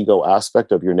with the ego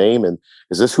aspect of your name? And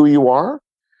is this who you are?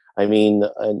 I mean,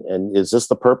 and is this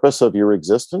the purpose of your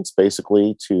existence?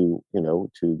 Basically, to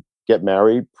get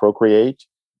married, procreate,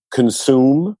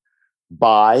 consume,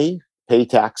 buy, pay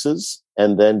taxes,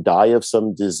 and then die of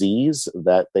some disease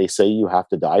that they say you have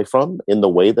to die from in the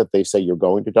way that they say you're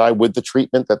going to die, with the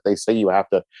treatment that they say you have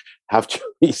to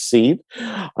receive.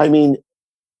 I mean,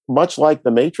 much like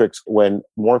the Matrix, when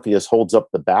Morpheus holds up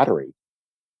the battery,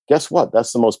 guess what?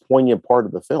 That's the most poignant part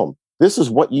of the film. This is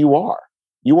what you are.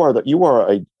 You are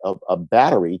a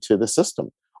battery to the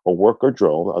system, a worker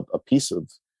drone, a piece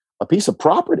of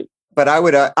property. But I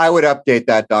would update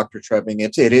that, Dr. Trebbing.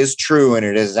 It is true, and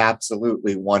it is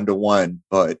absolutely 1-to-1.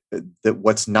 But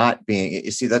what's not being,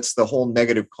 you see, that's the whole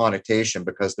negative connotation,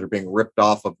 because they're being ripped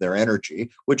off of their energy,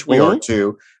 which we are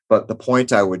too. But the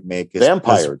point I would make is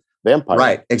vampire.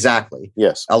 Right, exactly.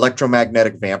 Yes,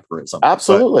 electromagnetic vampirism.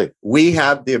 Absolutely, but we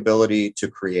have the ability to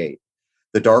create.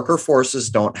 The darker forces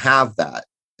don't have that.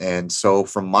 And so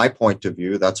from my point of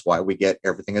view, that's why we get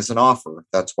everything as an offer.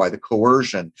 That's why the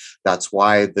coercion. That's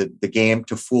why the game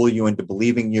to fool you into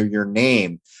believing you're your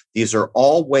name. These are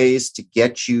all ways to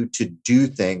get you to do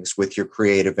things with your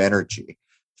creative energy.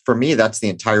 For me, that's the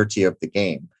entirety of the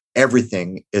game.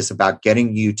 Everything is about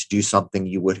getting you to do something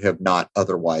you would have not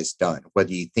otherwise done,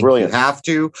 whether you think you have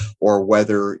to, or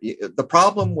whether the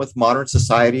problem with modern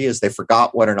society is they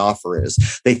forgot what an offer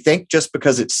is. They think just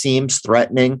because it seems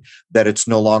threatening that it's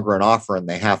no longer an offer and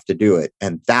they have to do it.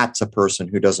 And that's a person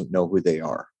who doesn't know who they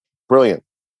are. Brilliant.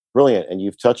 And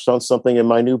you've touched on something in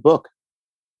my new book.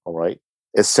 All right.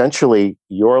 Essentially,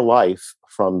 your life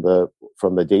from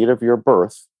the date of your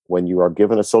birth, when you are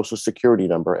given a social security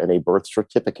number and a birth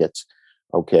certificate,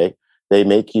 okay, they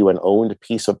make you an owned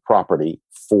piece of property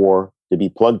to be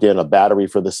plugged in, a battery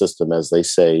for the system, as they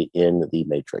say in the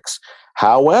Matrix.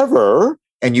 However,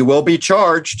 and you will be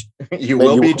charged. You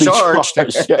will be charged.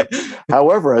 Yeah.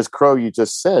 However, as Crow, you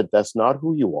just said, that's not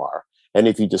who you are. And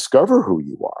if you discover who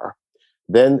you are,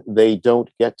 then they don't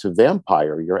get to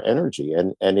vampire your energy.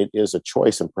 And it is a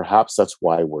choice. And perhaps that's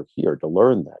why we're here, to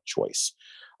learn that choice.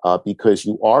 Because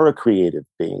you are a creative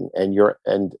being.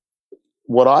 And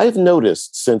what I've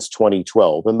noticed since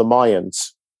 2012, and the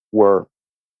Mayans were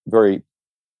very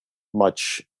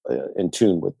much in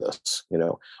tune with this,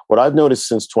 what I've noticed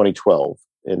since 2012,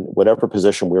 in whatever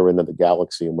position we're in the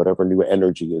galaxy and whatever new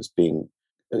energy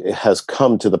has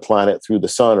come to the planet through the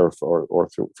sun or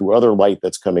through other light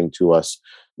that's coming to us,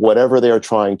 whatever they're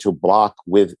trying to block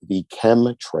with the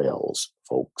chemtrails,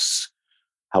 folks,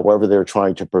 however they're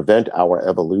trying to prevent our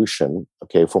evolution,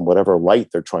 okay, from whatever light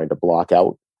they're trying to block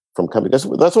out from coming.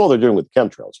 That's all they're doing with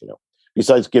chemtrails,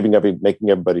 besides making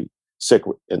everybody sick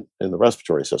in the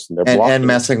respiratory system. They're and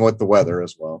messing with the weather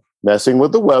as well. Messing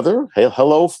with the weather. Hey,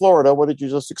 hello, Florida. What did you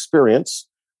just experience?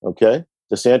 Okay.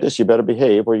 DeSantis, you better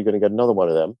behave or you're going to get another one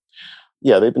of them.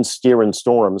 Yeah, they've been steering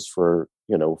storms for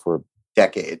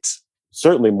decades.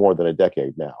 Certainly more than a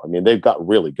decade now. I mean, they've got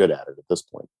really good at it at this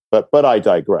point. But I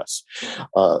digress.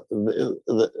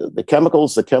 The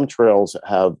chemicals, the chemtrails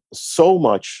have so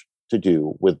much to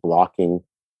do with blocking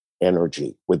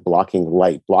energy, with blocking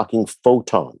light, blocking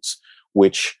photons,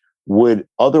 which would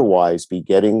otherwise be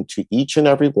getting to each and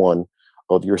every one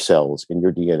of your cells in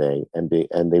your DNA, and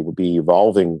they would be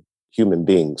evolving human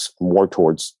beings more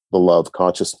towards the love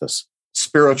consciousness.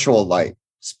 Spiritual light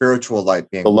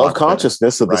being the love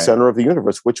consciousness of the center of the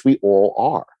universe, which we all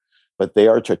are. But they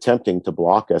are attempting to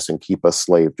block us and keep us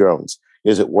slave drones.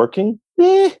 Is it working?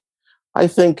 I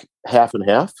think half and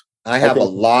half. I have a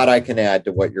lot I can add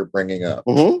to what you're bringing up.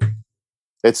 Mm-hmm.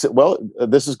 This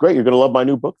is great. You're going to love my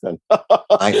new book then.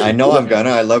 I know I'm going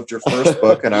to. I loved your first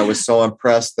book, and I was so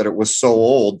impressed that it was so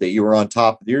old that you were on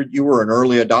top. You were an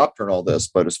early adopter in all this.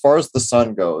 But as far as the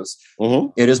sun goes,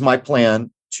 It is my plan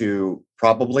to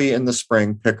probably in the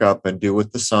spring pick up and do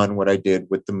with the sun what I did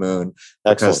with the moon.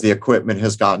 Excellent. Because the equipment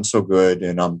has gotten so good,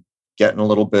 and I'm getting a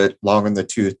little bit long in the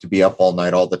tooth to be up all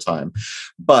night all the time.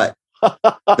 But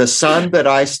the sun that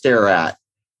I stare at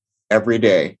every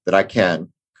day that I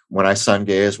can, when I sun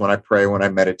gaze, when I pray, when I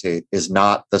meditate, is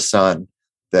not the sun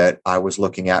that I was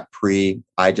looking at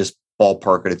I just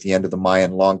ballpark it at the end of the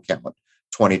Mayan long count,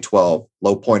 2012,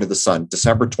 low point of the sun,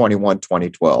 December 21,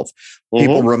 2012.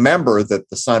 People remember that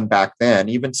the sun back then,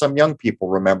 even some young people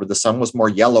remember the sun was more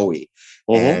yellowy.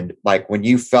 And like when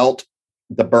you felt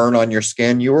the burn on your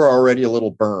skin, you were already a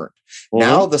little burned.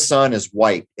 Now the sun is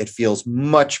white. It feels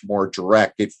much more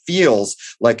direct. It feels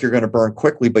like you're going to burn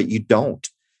quickly, but you don't.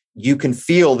 You can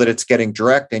feel that it's getting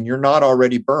direct and you're not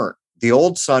already burnt. The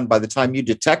old sun, by the time you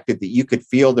detected that you could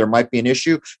feel there might be an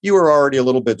issue, you were already a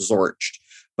little bit zorched.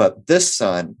 But this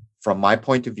sun, from my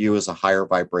point of view, is a higher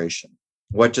vibration.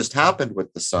 What just happened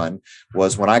with the sun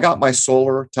was when I got my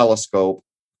solar telescope,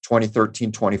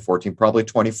 2013, 2014, probably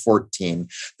 2014,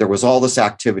 there was all this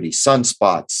activity,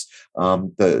 sunspots,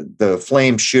 the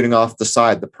flames shooting off the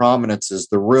side, the prominences,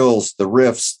 the rills, the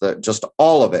rifts, just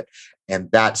all of it. And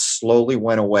that slowly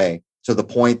went away to the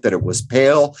point that it was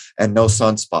pale and no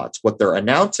sunspots. What they're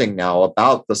announcing now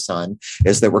about the sun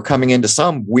is that we're coming into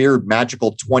some weird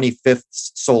magical 25th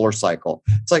solar cycle.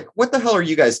 It's like, what the hell are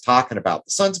you guys talking about?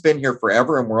 The sun's been here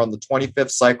forever and we're on the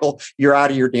 25th cycle. You're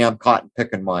out of your damn cotton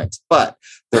picking minds. But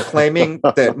they're claiming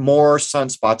that more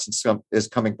sunspots is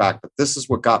coming back. But this is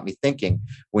what got me thinking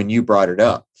when you brought it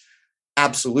up.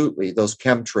 Absolutely, those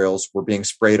chemtrails were being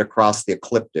sprayed across the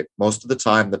ecliptic. Most of the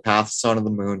time, the path, sun, and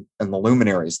the moon, and the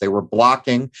luminaries, they were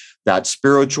blocking that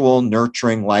spiritual,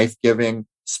 nurturing, life-giving,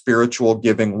 spiritual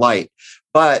giving light.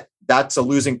 But that's a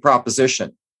losing proposition.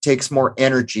 It takes more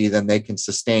energy than they can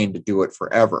sustain to do it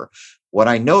forever. What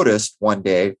I noticed one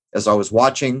day as I was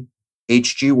watching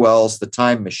H.G. Wells' The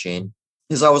Time Machine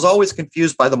is I was always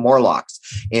confused by the Morlocks.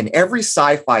 In every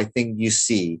sci-fi thing you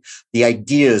see, the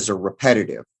ideas are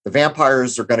repetitive. The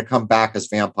vampires are going to come back as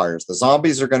vampires. The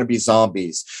zombies are going to be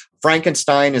zombies.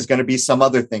 Frankenstein is going to be some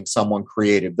other thing someone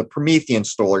created. The Promethean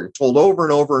story told over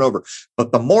and over and over.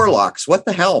 But the Morlocks, what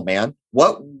the hell, man?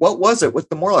 What was it with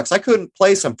the Morlocks? I couldn't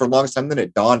place them for the longest time. Then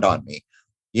it dawned on me.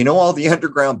 You know, all the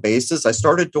underground bases, I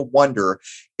started to wonder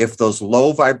if those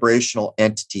low vibrational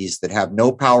entities that have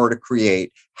no power to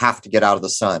create have to get out of the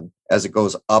sun as it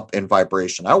goes up in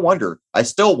vibration. I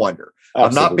still wonder.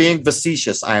 Absolutely. I'm not being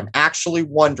facetious. I am actually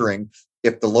wondering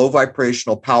if the low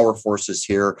vibrational power forces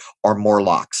here are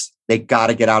Morlocks. They got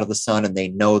to get out of the sun, and they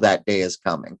know that day is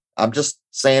coming. I'm just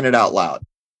saying it out loud.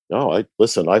 No,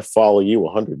 I follow you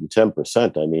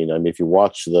 110%. I mean, if you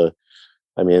watch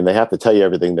they have to tell you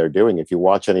everything they're doing. If you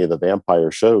watch any of the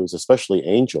vampire shows, especially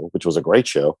Angel, which was a great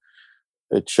show,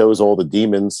 it shows all the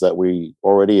demons that we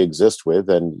already exist with,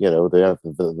 and they have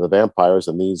the vampires,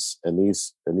 and these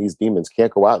demons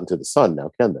can't go out into the sun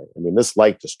now, can they? I mean, this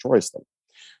light destroys them,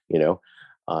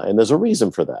 and there's a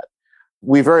reason for that.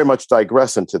 We very much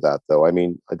digress into that, though. I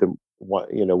mean, I didn't want,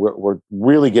 we're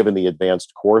really given the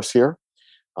advanced course here,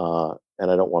 and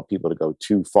I don't want people to go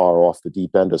too far off the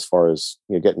deep end as far as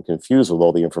getting confused with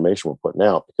all the information we're putting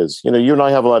out, because you and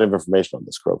I have a lot of information on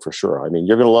this, Crow, for sure. I mean,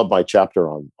 you're going to love my chapter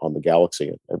on the galaxy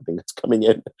and everything that's coming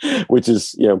in, which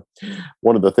is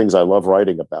one of the things I love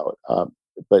writing about.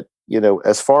 But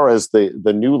as far as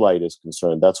the new light is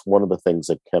concerned, that's one of the things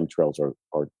that chemtrails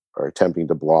are attempting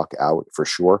to block out for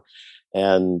sure.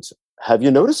 And have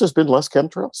you noticed there's been less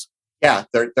chemtrails? Yeah,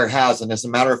 there has. And as a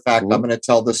matter of fact, I'm going to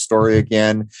tell this story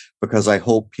again because I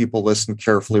hope people listen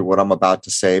carefully what I'm about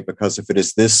to say, because if it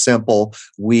is this simple,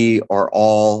 we are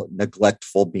all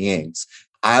neglectful beings.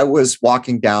 I was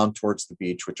walking down towards the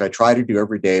beach, which I try to do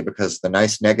every day because the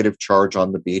nice negative charge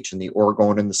on the beach and the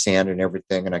orgone in the sand and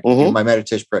everything. And I can do my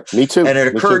meditation prayer. Me too. And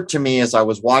it occurred to me as I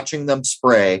was watching them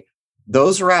spray,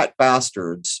 those rat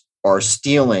bastards are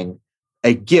stealing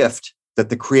a gift that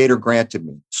the Creator granted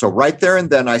me. So right there and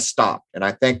then I stopped and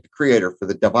I thanked the Creator for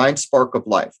the divine spark of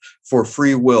life, for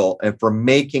free will, and for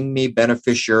making me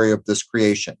beneficiary of this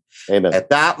creation. Amen. At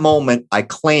that moment, I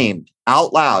claimed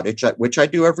out loud, which I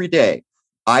do every day,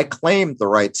 I claimed the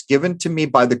rights given to me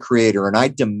by the Creator, and I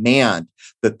demand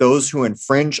that those who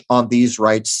infringe on these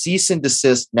rights cease and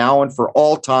desist now and for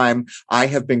all time. I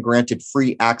have been granted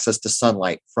free access to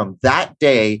sunlight. From that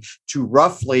day to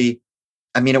roughly,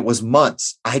 it was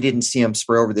months, I didn't see him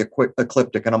spray over the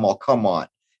ecliptic, and I'm all, come on.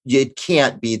 It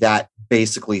can't be that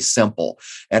basically simple.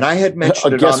 And I had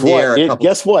mentioned it on the air.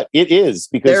 Guess what? It is.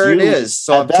 Because it is.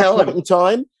 So I'm telling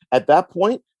you. At that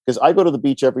point, because I go to the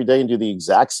beach every day and do the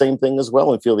exact same thing as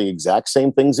well and feel the exact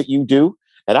same things that you do.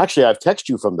 And actually, I've texted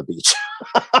you from the beach.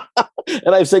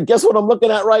 And I've said, guess what I'm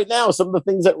looking at right now? Some of the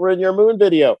things that were in your moon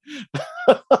video.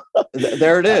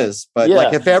 There it is. But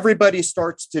if everybody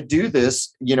starts to do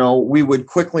this, we would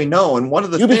quickly know. And one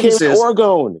of the things is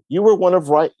orgone. You were one of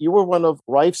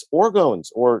Rife's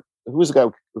orgones, or who was the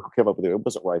guy who came up with it? It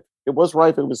wasn't Rife. It was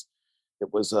Rife. It was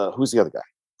who's the other guy?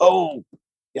 Oh,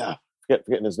 yeah.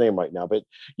 Forgetting his name right now. But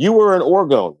you were an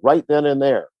orgone right then and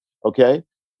there. Okay.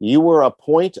 You were a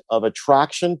point of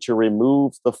attraction to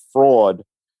remove the fraud.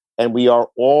 And we are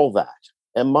all that.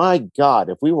 And my God,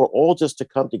 if we were all just to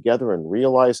come together and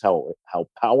realize how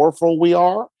powerful we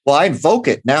are. Well, I invoke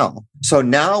it now. So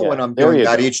now when I'm doing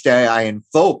that each day, I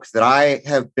invoke that I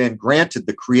have been granted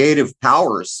the creative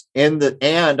powers and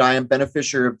I am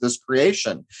beneficiary of this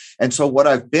creation. And so what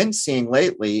I've been seeing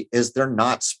lately is they're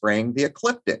not spraying the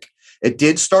ecliptic. It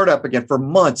did start up again for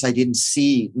months. I didn't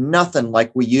see nothing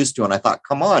like we used to. And I thought,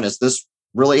 come on, is this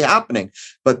really happening?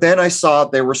 But then I saw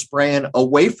they were spraying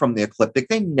away from the ecliptic.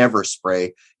 They never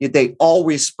spray. They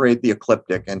always sprayed the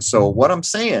ecliptic. And so what I'm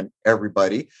saying,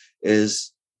 everybody,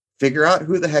 is figure out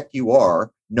who the heck you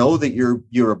are. Know that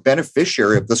you're a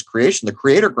beneficiary of this creation. The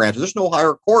Creator granted. There's no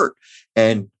higher court.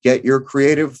 And get your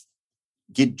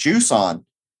get juice on.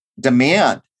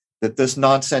 Demand that this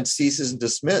nonsense ceases and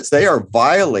dismisses. They are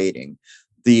violating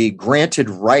the granted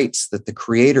rights that the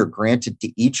Creator granted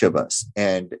to each of us.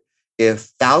 And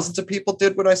if thousands of people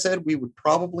did what I said, we would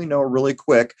probably know really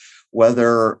quick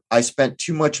whether I spent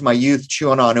too much of my youth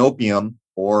chewing on opium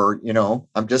or,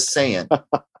 I'm just saying.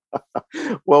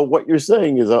 Well, what you're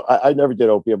saying is, I never did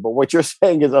opium, but what you're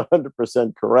saying is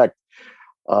 100% correct.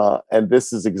 And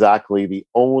this is exactly the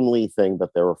only thing that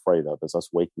they're afraid of, is us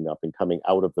waking up and coming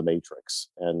out of the matrix.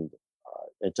 And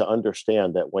to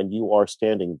understand that when you are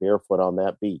standing barefoot on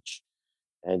that beach,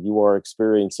 and you are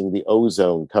experiencing the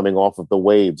ozone coming off of the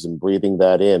waves and breathing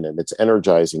that in, and it's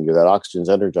energizing you. That oxygen's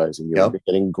energizing you. Yep. You're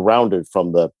getting grounded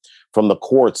from the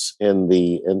quartz in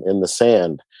the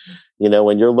sand,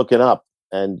 and you're looking up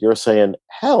and you're saying,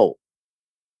 "Hell,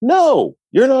 no,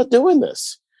 you're not doing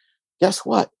this." Guess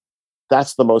what?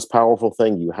 That's the most powerful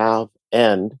thing you have,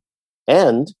 and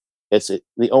it's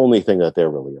the only thing that they're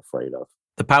really afraid of.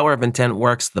 The power of intent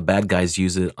works. The bad guys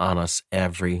use it on us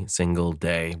every single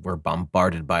day. We're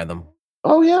bombarded by them.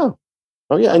 Oh, yeah.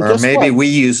 And or maybe we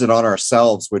use it on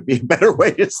ourselves would be a better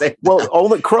way to say that. Well,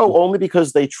 only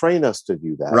because they train us to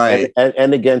do that. Right.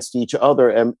 And against each other.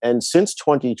 And since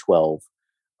 2012,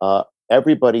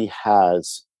 everybody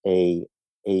has a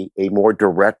more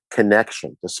direct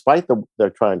connection, despite they're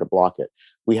trying to block it.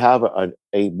 we have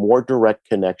a more direct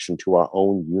connection to our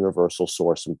own universal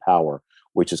source and power,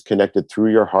 which is connected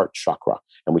through your heart chakra.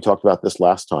 And we talked about this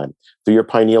last time, through your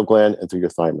pineal gland and through your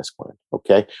thymus gland.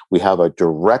 Okay. We have a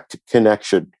direct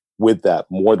connection with that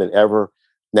more than ever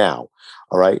now.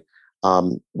 All right.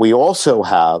 We also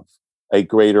have a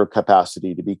greater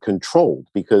capacity to be controlled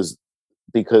because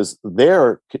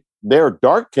their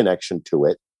dark connection to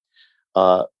it,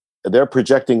 they're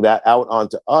projecting that out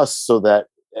onto us so that,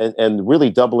 and really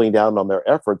doubling down on their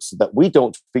efforts so that we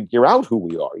don't figure out who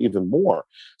we are even more.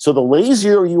 So the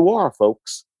lazier you are,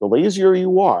 folks, the lazier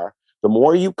you are, the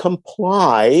more you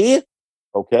comply,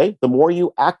 okay, the more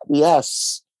you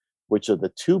acquiesce, which are the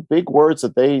two big words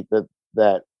that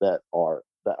are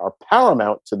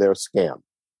paramount to their scam.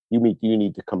 You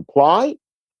need to comply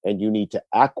and you need to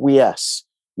acquiesce.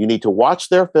 You need to watch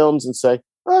their films and say,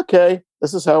 okay,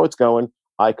 this is how it's going.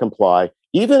 I comply,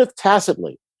 even if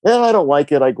tacitly. I don't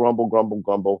like it. I grumble.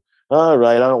 All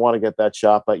right, I don't want to get that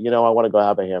shot, but I want to go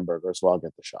have a hamburger, so I'll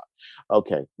get the shot.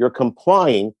 Okay, you're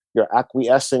complying, you're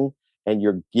acquiescing, and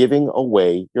you're giving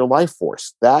away your life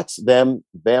force. That's them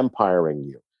vampiring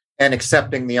you. And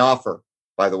accepting the offer,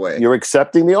 by the way. You're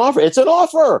accepting the offer. It's an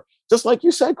offer. Just like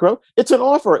you said, Crow. It's an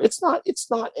offer. It's not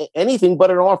anything but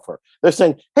an offer. They're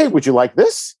saying, hey, would you like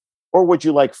this? Or would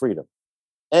you like freedom?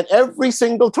 And every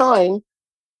single time,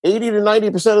 80 to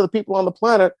 90% of the people on the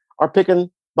planet are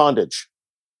picking bondage.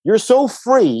 You're so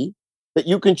free that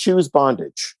you can choose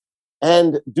bondage.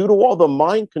 And due to all the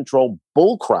mind control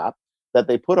bullcrap that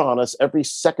they put on us every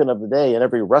second of the day in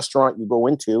every restaurant you go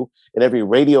into, in every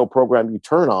radio program you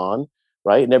turn on,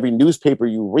 right, in every newspaper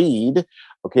you read,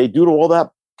 okay, due to all that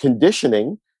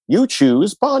conditioning, you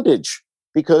choose bondage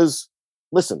because,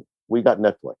 listen, we got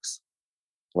Netflix,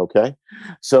 okay?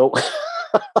 So...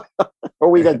 or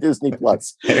we got Disney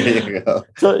Plus. There you go.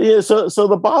 So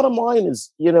the bottom line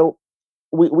is,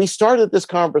 we started this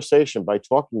conversation by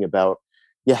talking about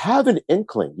you have an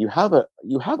inkling, you have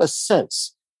a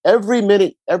sense. Every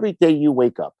minute, every day you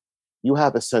wake up, you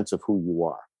have a sense of who you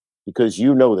are because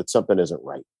you know that something isn't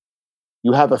right.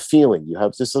 You have a feeling. You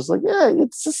have this like, yeah,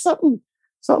 it's just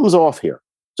something's off here.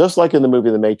 Just like in the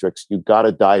movie The Matrix, you got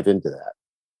to dive into that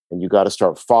and you got to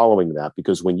start following that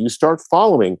because when you start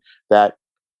following that,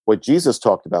 what Jesus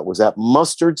talked about was that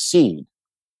mustard seed,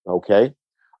 okay,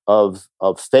 of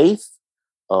faith,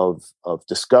 of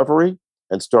discovery,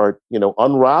 and start,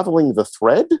 unraveling the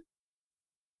thread.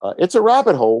 It's a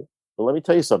rabbit hole, but let me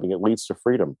tell you something, it leads to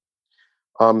freedom.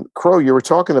 Crow, you were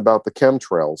talking about the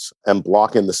chemtrails and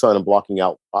blocking the sun and blocking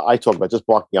out, I talked about just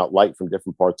blocking out light from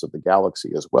different parts of the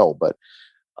galaxy as well. But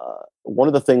one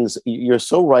of the things, you're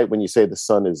so right when you say the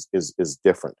sun is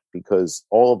different because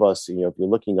all of us, if you're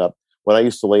looking up, when I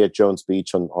used to lay at Jones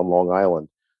Beach on Long Island,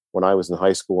 when I was in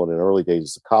high school and in early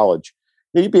days of college,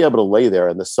 you'd be able to lay there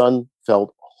and the sun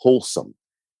felt wholesome.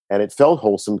 And it felt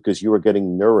wholesome because you were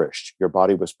getting nourished. Your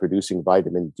body was producing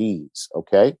vitamin Ds,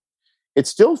 okay? It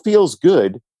still feels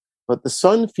good, but the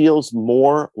sun feels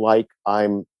more like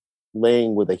I'm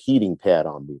laying with a heating pad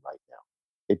on me right now.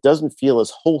 It doesn't feel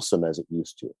as wholesome as it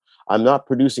used to. I'm not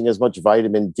producing as much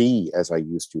vitamin D as I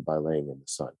used to by laying in the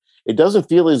sun. It doesn't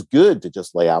feel as good to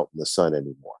just lay out in the sun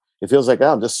anymore. It feels like,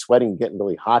 I'm just sweating, getting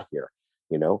really hot here.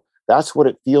 That's what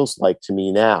it feels like to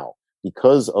me now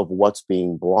because of what's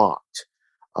being blocked.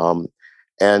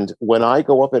 And when I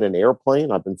go up in an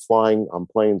airplane, I've been flying on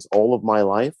planes all of my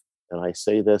life. And I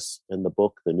say this in the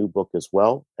book, the new book as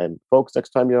well. And folks,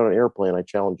 next time you're on an airplane, I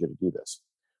challenge you to do this.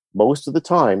 Most of the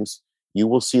times you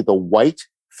will see the white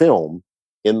film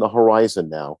in the horizon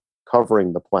now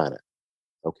covering the planet.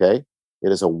 Okay.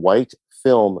 It is a white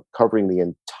film covering the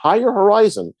entire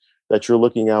horizon that you're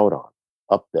looking out on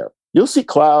up there. You'll see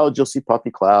clouds, you'll see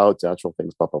puffy clouds, natural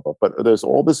things, blah, blah, blah. But there's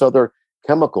all this other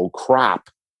chemical crap.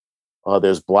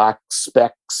 There's black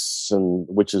specks,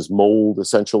 which is mold,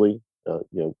 essentially,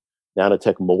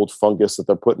 nanotech mold fungus that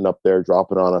they're putting up there,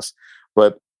 dropping on us.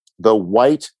 But the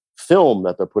white film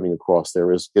that they're putting across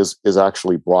there is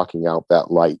actually blocking out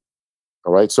that light.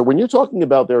 All right. So when you're talking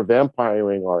about they're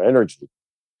vampiring our energy,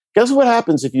 guess what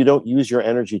happens if you don't use your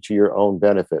energy to your own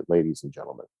benefit, ladies and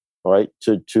gentlemen? All right,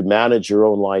 to manage your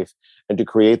own life and to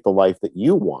create the life that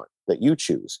you want, that you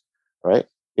choose. All right.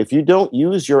 If you don't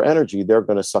use your energy, they're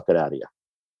going to suck it out of you,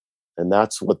 and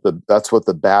that's what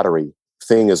the battery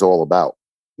thing is all about.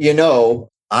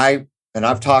 I've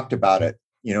talked about it.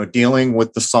 Dealing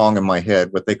with the song in my head,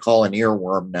 what they call an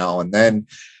earworm now, and then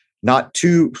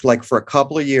for a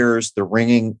couple of years, the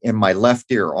ringing in my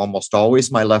left ear, almost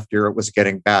always my left ear, it was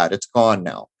getting bad. It's gone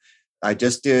now. I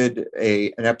just did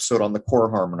an episode on the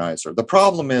core harmonizer. The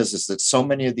problem is that so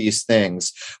many of these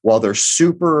things, while they're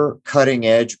super cutting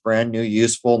edge, brand new,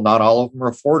 useful, not all of them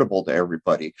are affordable to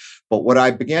everybody. But what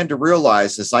I began to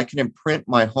realize is I can imprint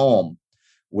my home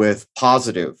with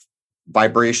positive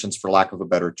vibrations, for lack of a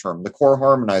better term. The core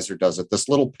harmonizer does it. This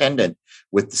little pendant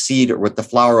with the seed or with the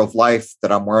flower of life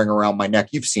that I'm wearing around my neck.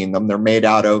 You've seen them. They're made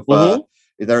out of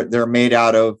they're made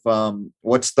out of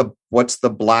what's the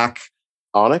black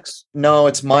onyx? No,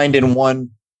 it's mined in one,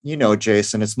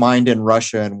 Jason, it's mined in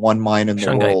Russia and one mine in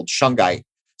the world, shungite.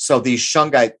 So these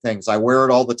shungite things, I wear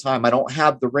it all the time. I don't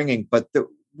have the ringing, but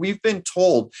we've been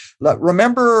told,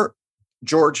 remember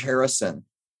George Harrison,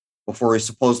 before he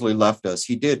supposedly left us,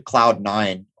 he did Cloud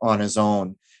 9 on his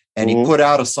own, and he put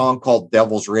out a song called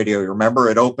Devil's Radio. You remember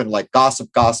it opened like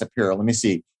gossip here. Let me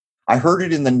see. I heard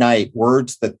it in the night,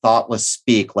 words that thoughtless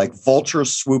speak, like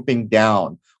vultures swooping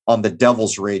down on the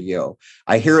devil's radio.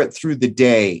 I hear it through the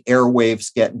day,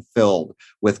 airwaves getting filled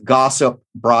with gossip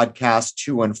broadcast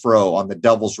to and fro on the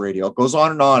devil's radio. It goes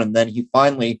on, and then he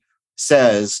finally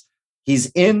says,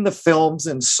 he's in the films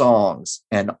and songs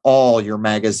and all your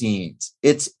magazines.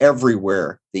 It's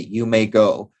everywhere that you may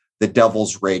go, the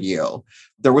devil's radio.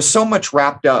 There was so much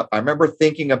wrapped up. I remember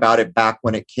thinking about it back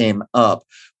when it came up,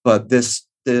 but this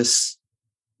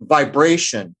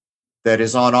vibration that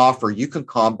is on offer, you can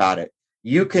combat it.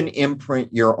 You can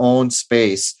imprint your own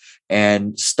space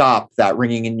and stop that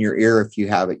ringing in your ear if you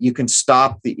have it. You can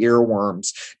stop the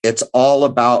earworms. It's all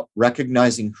about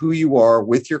recognizing who you are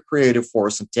with your creative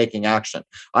force and taking action.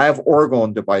 I have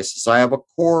orgone devices. I have a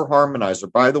core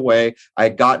harmonizer. By the way, I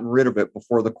had gotten rid of it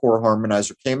before the core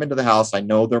harmonizer came into the house. I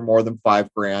know they're more than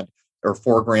 $5,000 or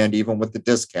 $4,000 even with the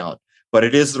discount, but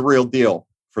it is the real deal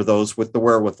for those with the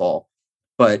wherewithal.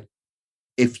 But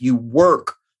if you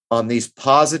work on these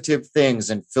positive things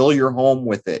and fill your home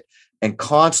with it, and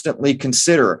constantly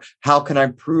consider, how can I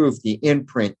improve the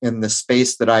imprint in the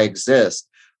space that I exist?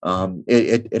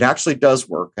 It actually does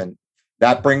work. And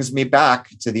that brings me back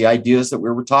to the ideas that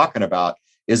we were talking about.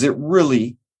 Is it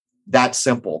really that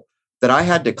simple that I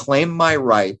had to claim my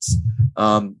rights,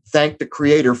 thank the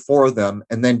creator for them,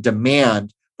 and then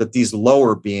demand that these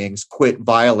lower beings quit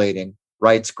violating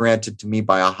rights granted to me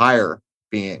by a higher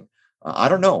being? I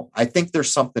don't know. I think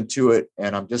there's something to it.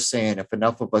 And I'm just saying, if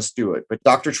enough of us do it. But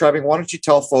Dr. Trebing, why don't you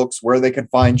tell folks where they can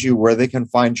find you, where they can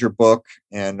find your book,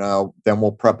 and then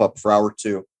we'll prep up for hour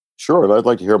 2. Sure. And I'd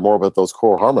like to hear more about those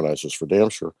core harmonizers for damn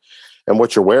sure. And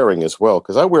what you're wearing as well,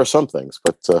 because I wear some things,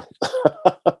 but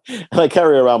and I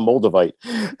carry around Moldavite.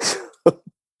 Have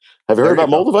you heard about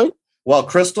Moldavite? Well,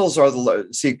 crystals are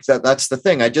that's the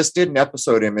thing. I just did an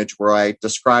episode image where I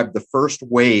described the first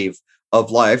wave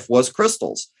of life was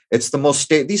crystals. It's the most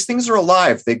these things are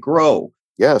alive. They grow.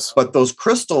 Yes. But those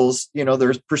crystals,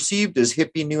 they're perceived as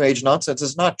hippie new age nonsense.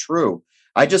 It's not true.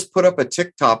 I just put up a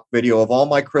TikTok video of all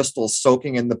my crystals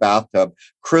soaking in the bathtub.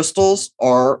 Crystals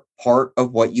are part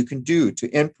of what you can do to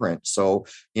imprint. So,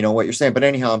 what you're saying. But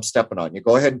anyhow, I'm stepping on you.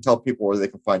 Go ahead and tell people where they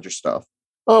can find your stuff.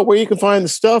 Where you can find the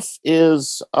stuff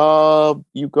is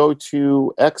you go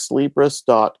to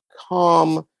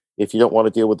xlibris.com. If you don't want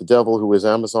to deal with the devil, who is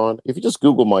Amazon, if you just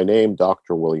Google my name,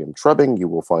 Dr. William Trebing, you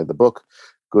will find the book,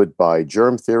 Goodbye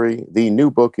Germ Theory. The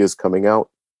new book is coming out,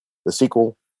 the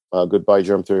sequel, Goodbye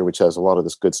Germ Theory, which has a lot of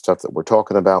this good stuff that we're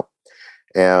talking about.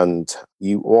 And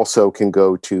you also can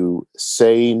go to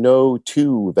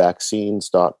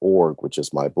sayno2vaccines.org, which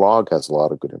is my blog, has a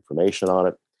lot of good information on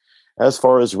it. As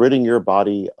far as ridding your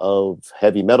body of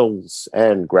heavy metals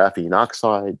and graphene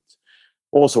oxide,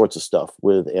 all sorts of stuff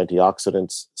with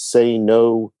antioxidants,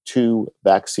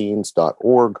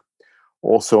 sayno2vaccines.org.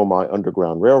 Also, my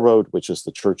Underground Railroad, which is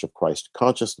the Church of Christ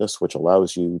Consciousness, which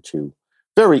allows you to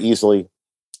very easily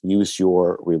use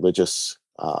your religious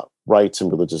rights and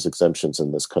religious exemptions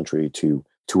in this country to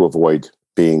avoid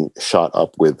being shot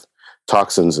up with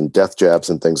toxins and death jabs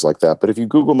and things like that. But if you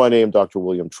Google my name, Dr.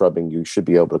 William Trebing, you should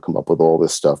be able to come up with all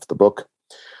this stuff, the book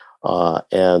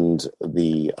and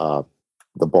the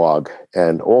blog.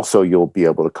 And also you'll be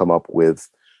able to come up with,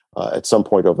 at some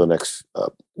point over the next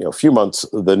few months,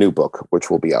 the new book, which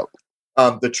will be out.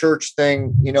 The church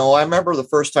thing, I remember the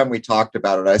first time we talked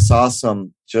about it, I saw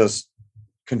some just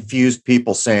confused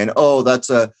people saying, oh, that's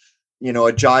a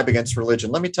jibe against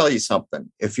religion. Let me tell you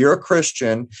something. If you're a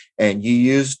Christian and you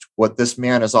used what this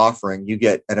man is offering, you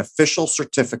get an official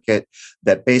certificate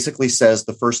that basically says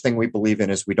the first thing we believe in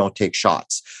is we don't take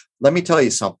shots. Let me tell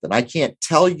you something. I can't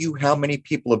tell you how many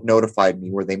people have notified me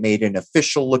where they made an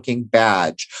official looking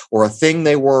badge or a thing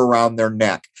they wore around their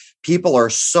neck. People are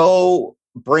so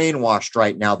brainwashed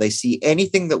right now. They see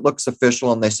anything that looks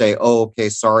official and they say, oh, okay,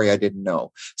 sorry, I didn't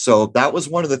know. So that was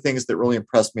one of the things that really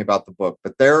impressed me about the book.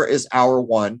 But there is hour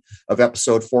 1 of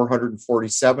episode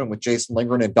 447 with Jason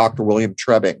Lindgren and Dr. William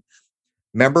Trebing.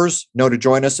 Members know to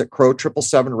join us at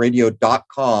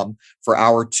crow777radio.com for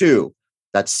hour 2.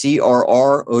 That's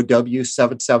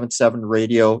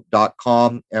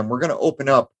CRROW777radio.com. And we're going to open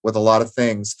up with a lot of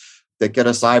things that get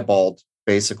us eyeballed,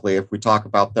 basically, if we talk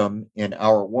about them in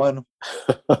hour 1.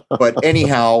 But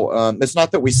anyhow, it's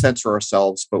not that we censor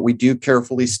ourselves, but we do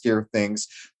carefully steer things.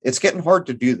 It's getting hard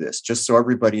to do this, just so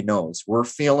everybody knows. We're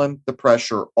feeling the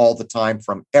pressure all the time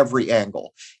from every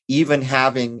angle. Even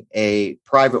having a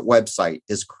private website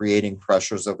is creating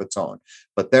pressures of its own.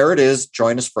 But there it is.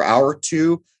 Join us for hour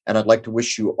 2. And I'd like to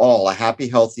wish you all a happy,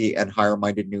 healthy, and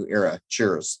higher-minded new era.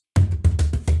 Cheers.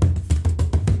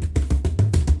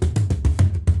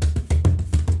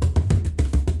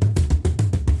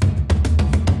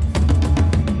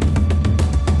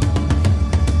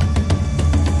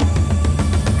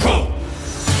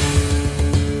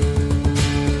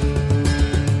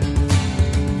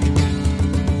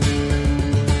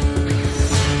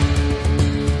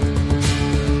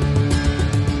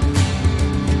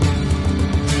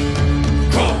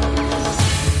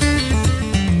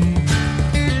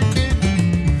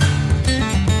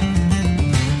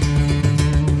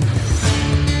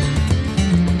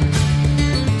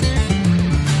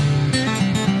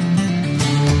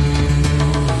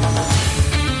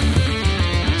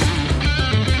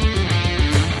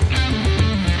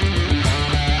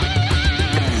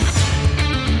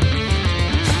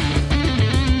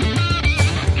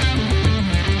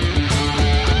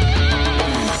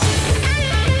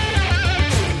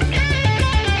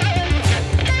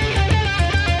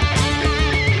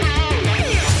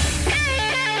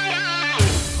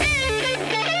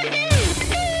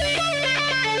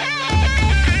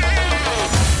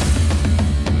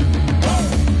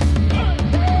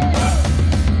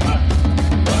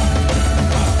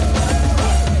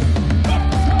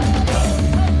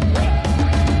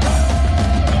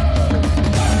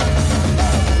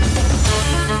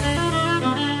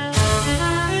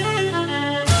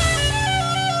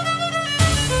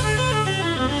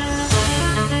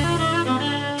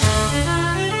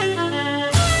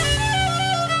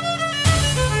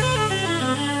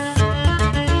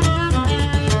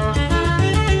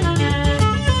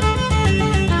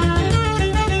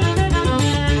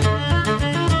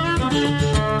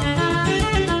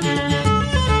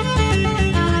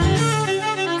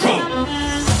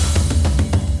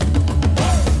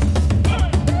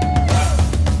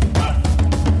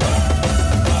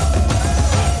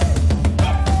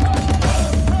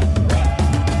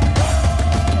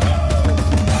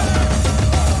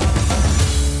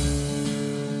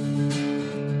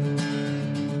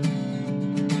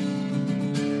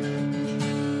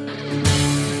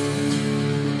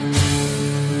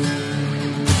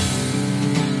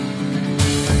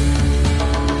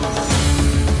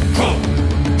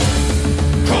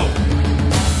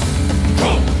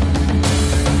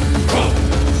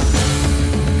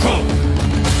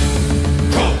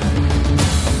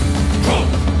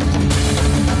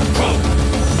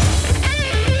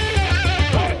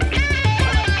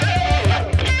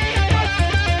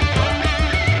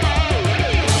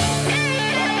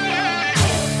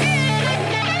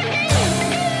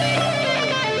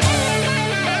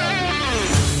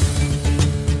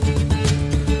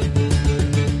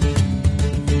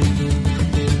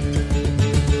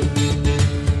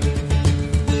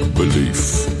 Belief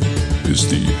is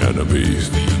the enemy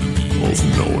of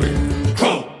knowing.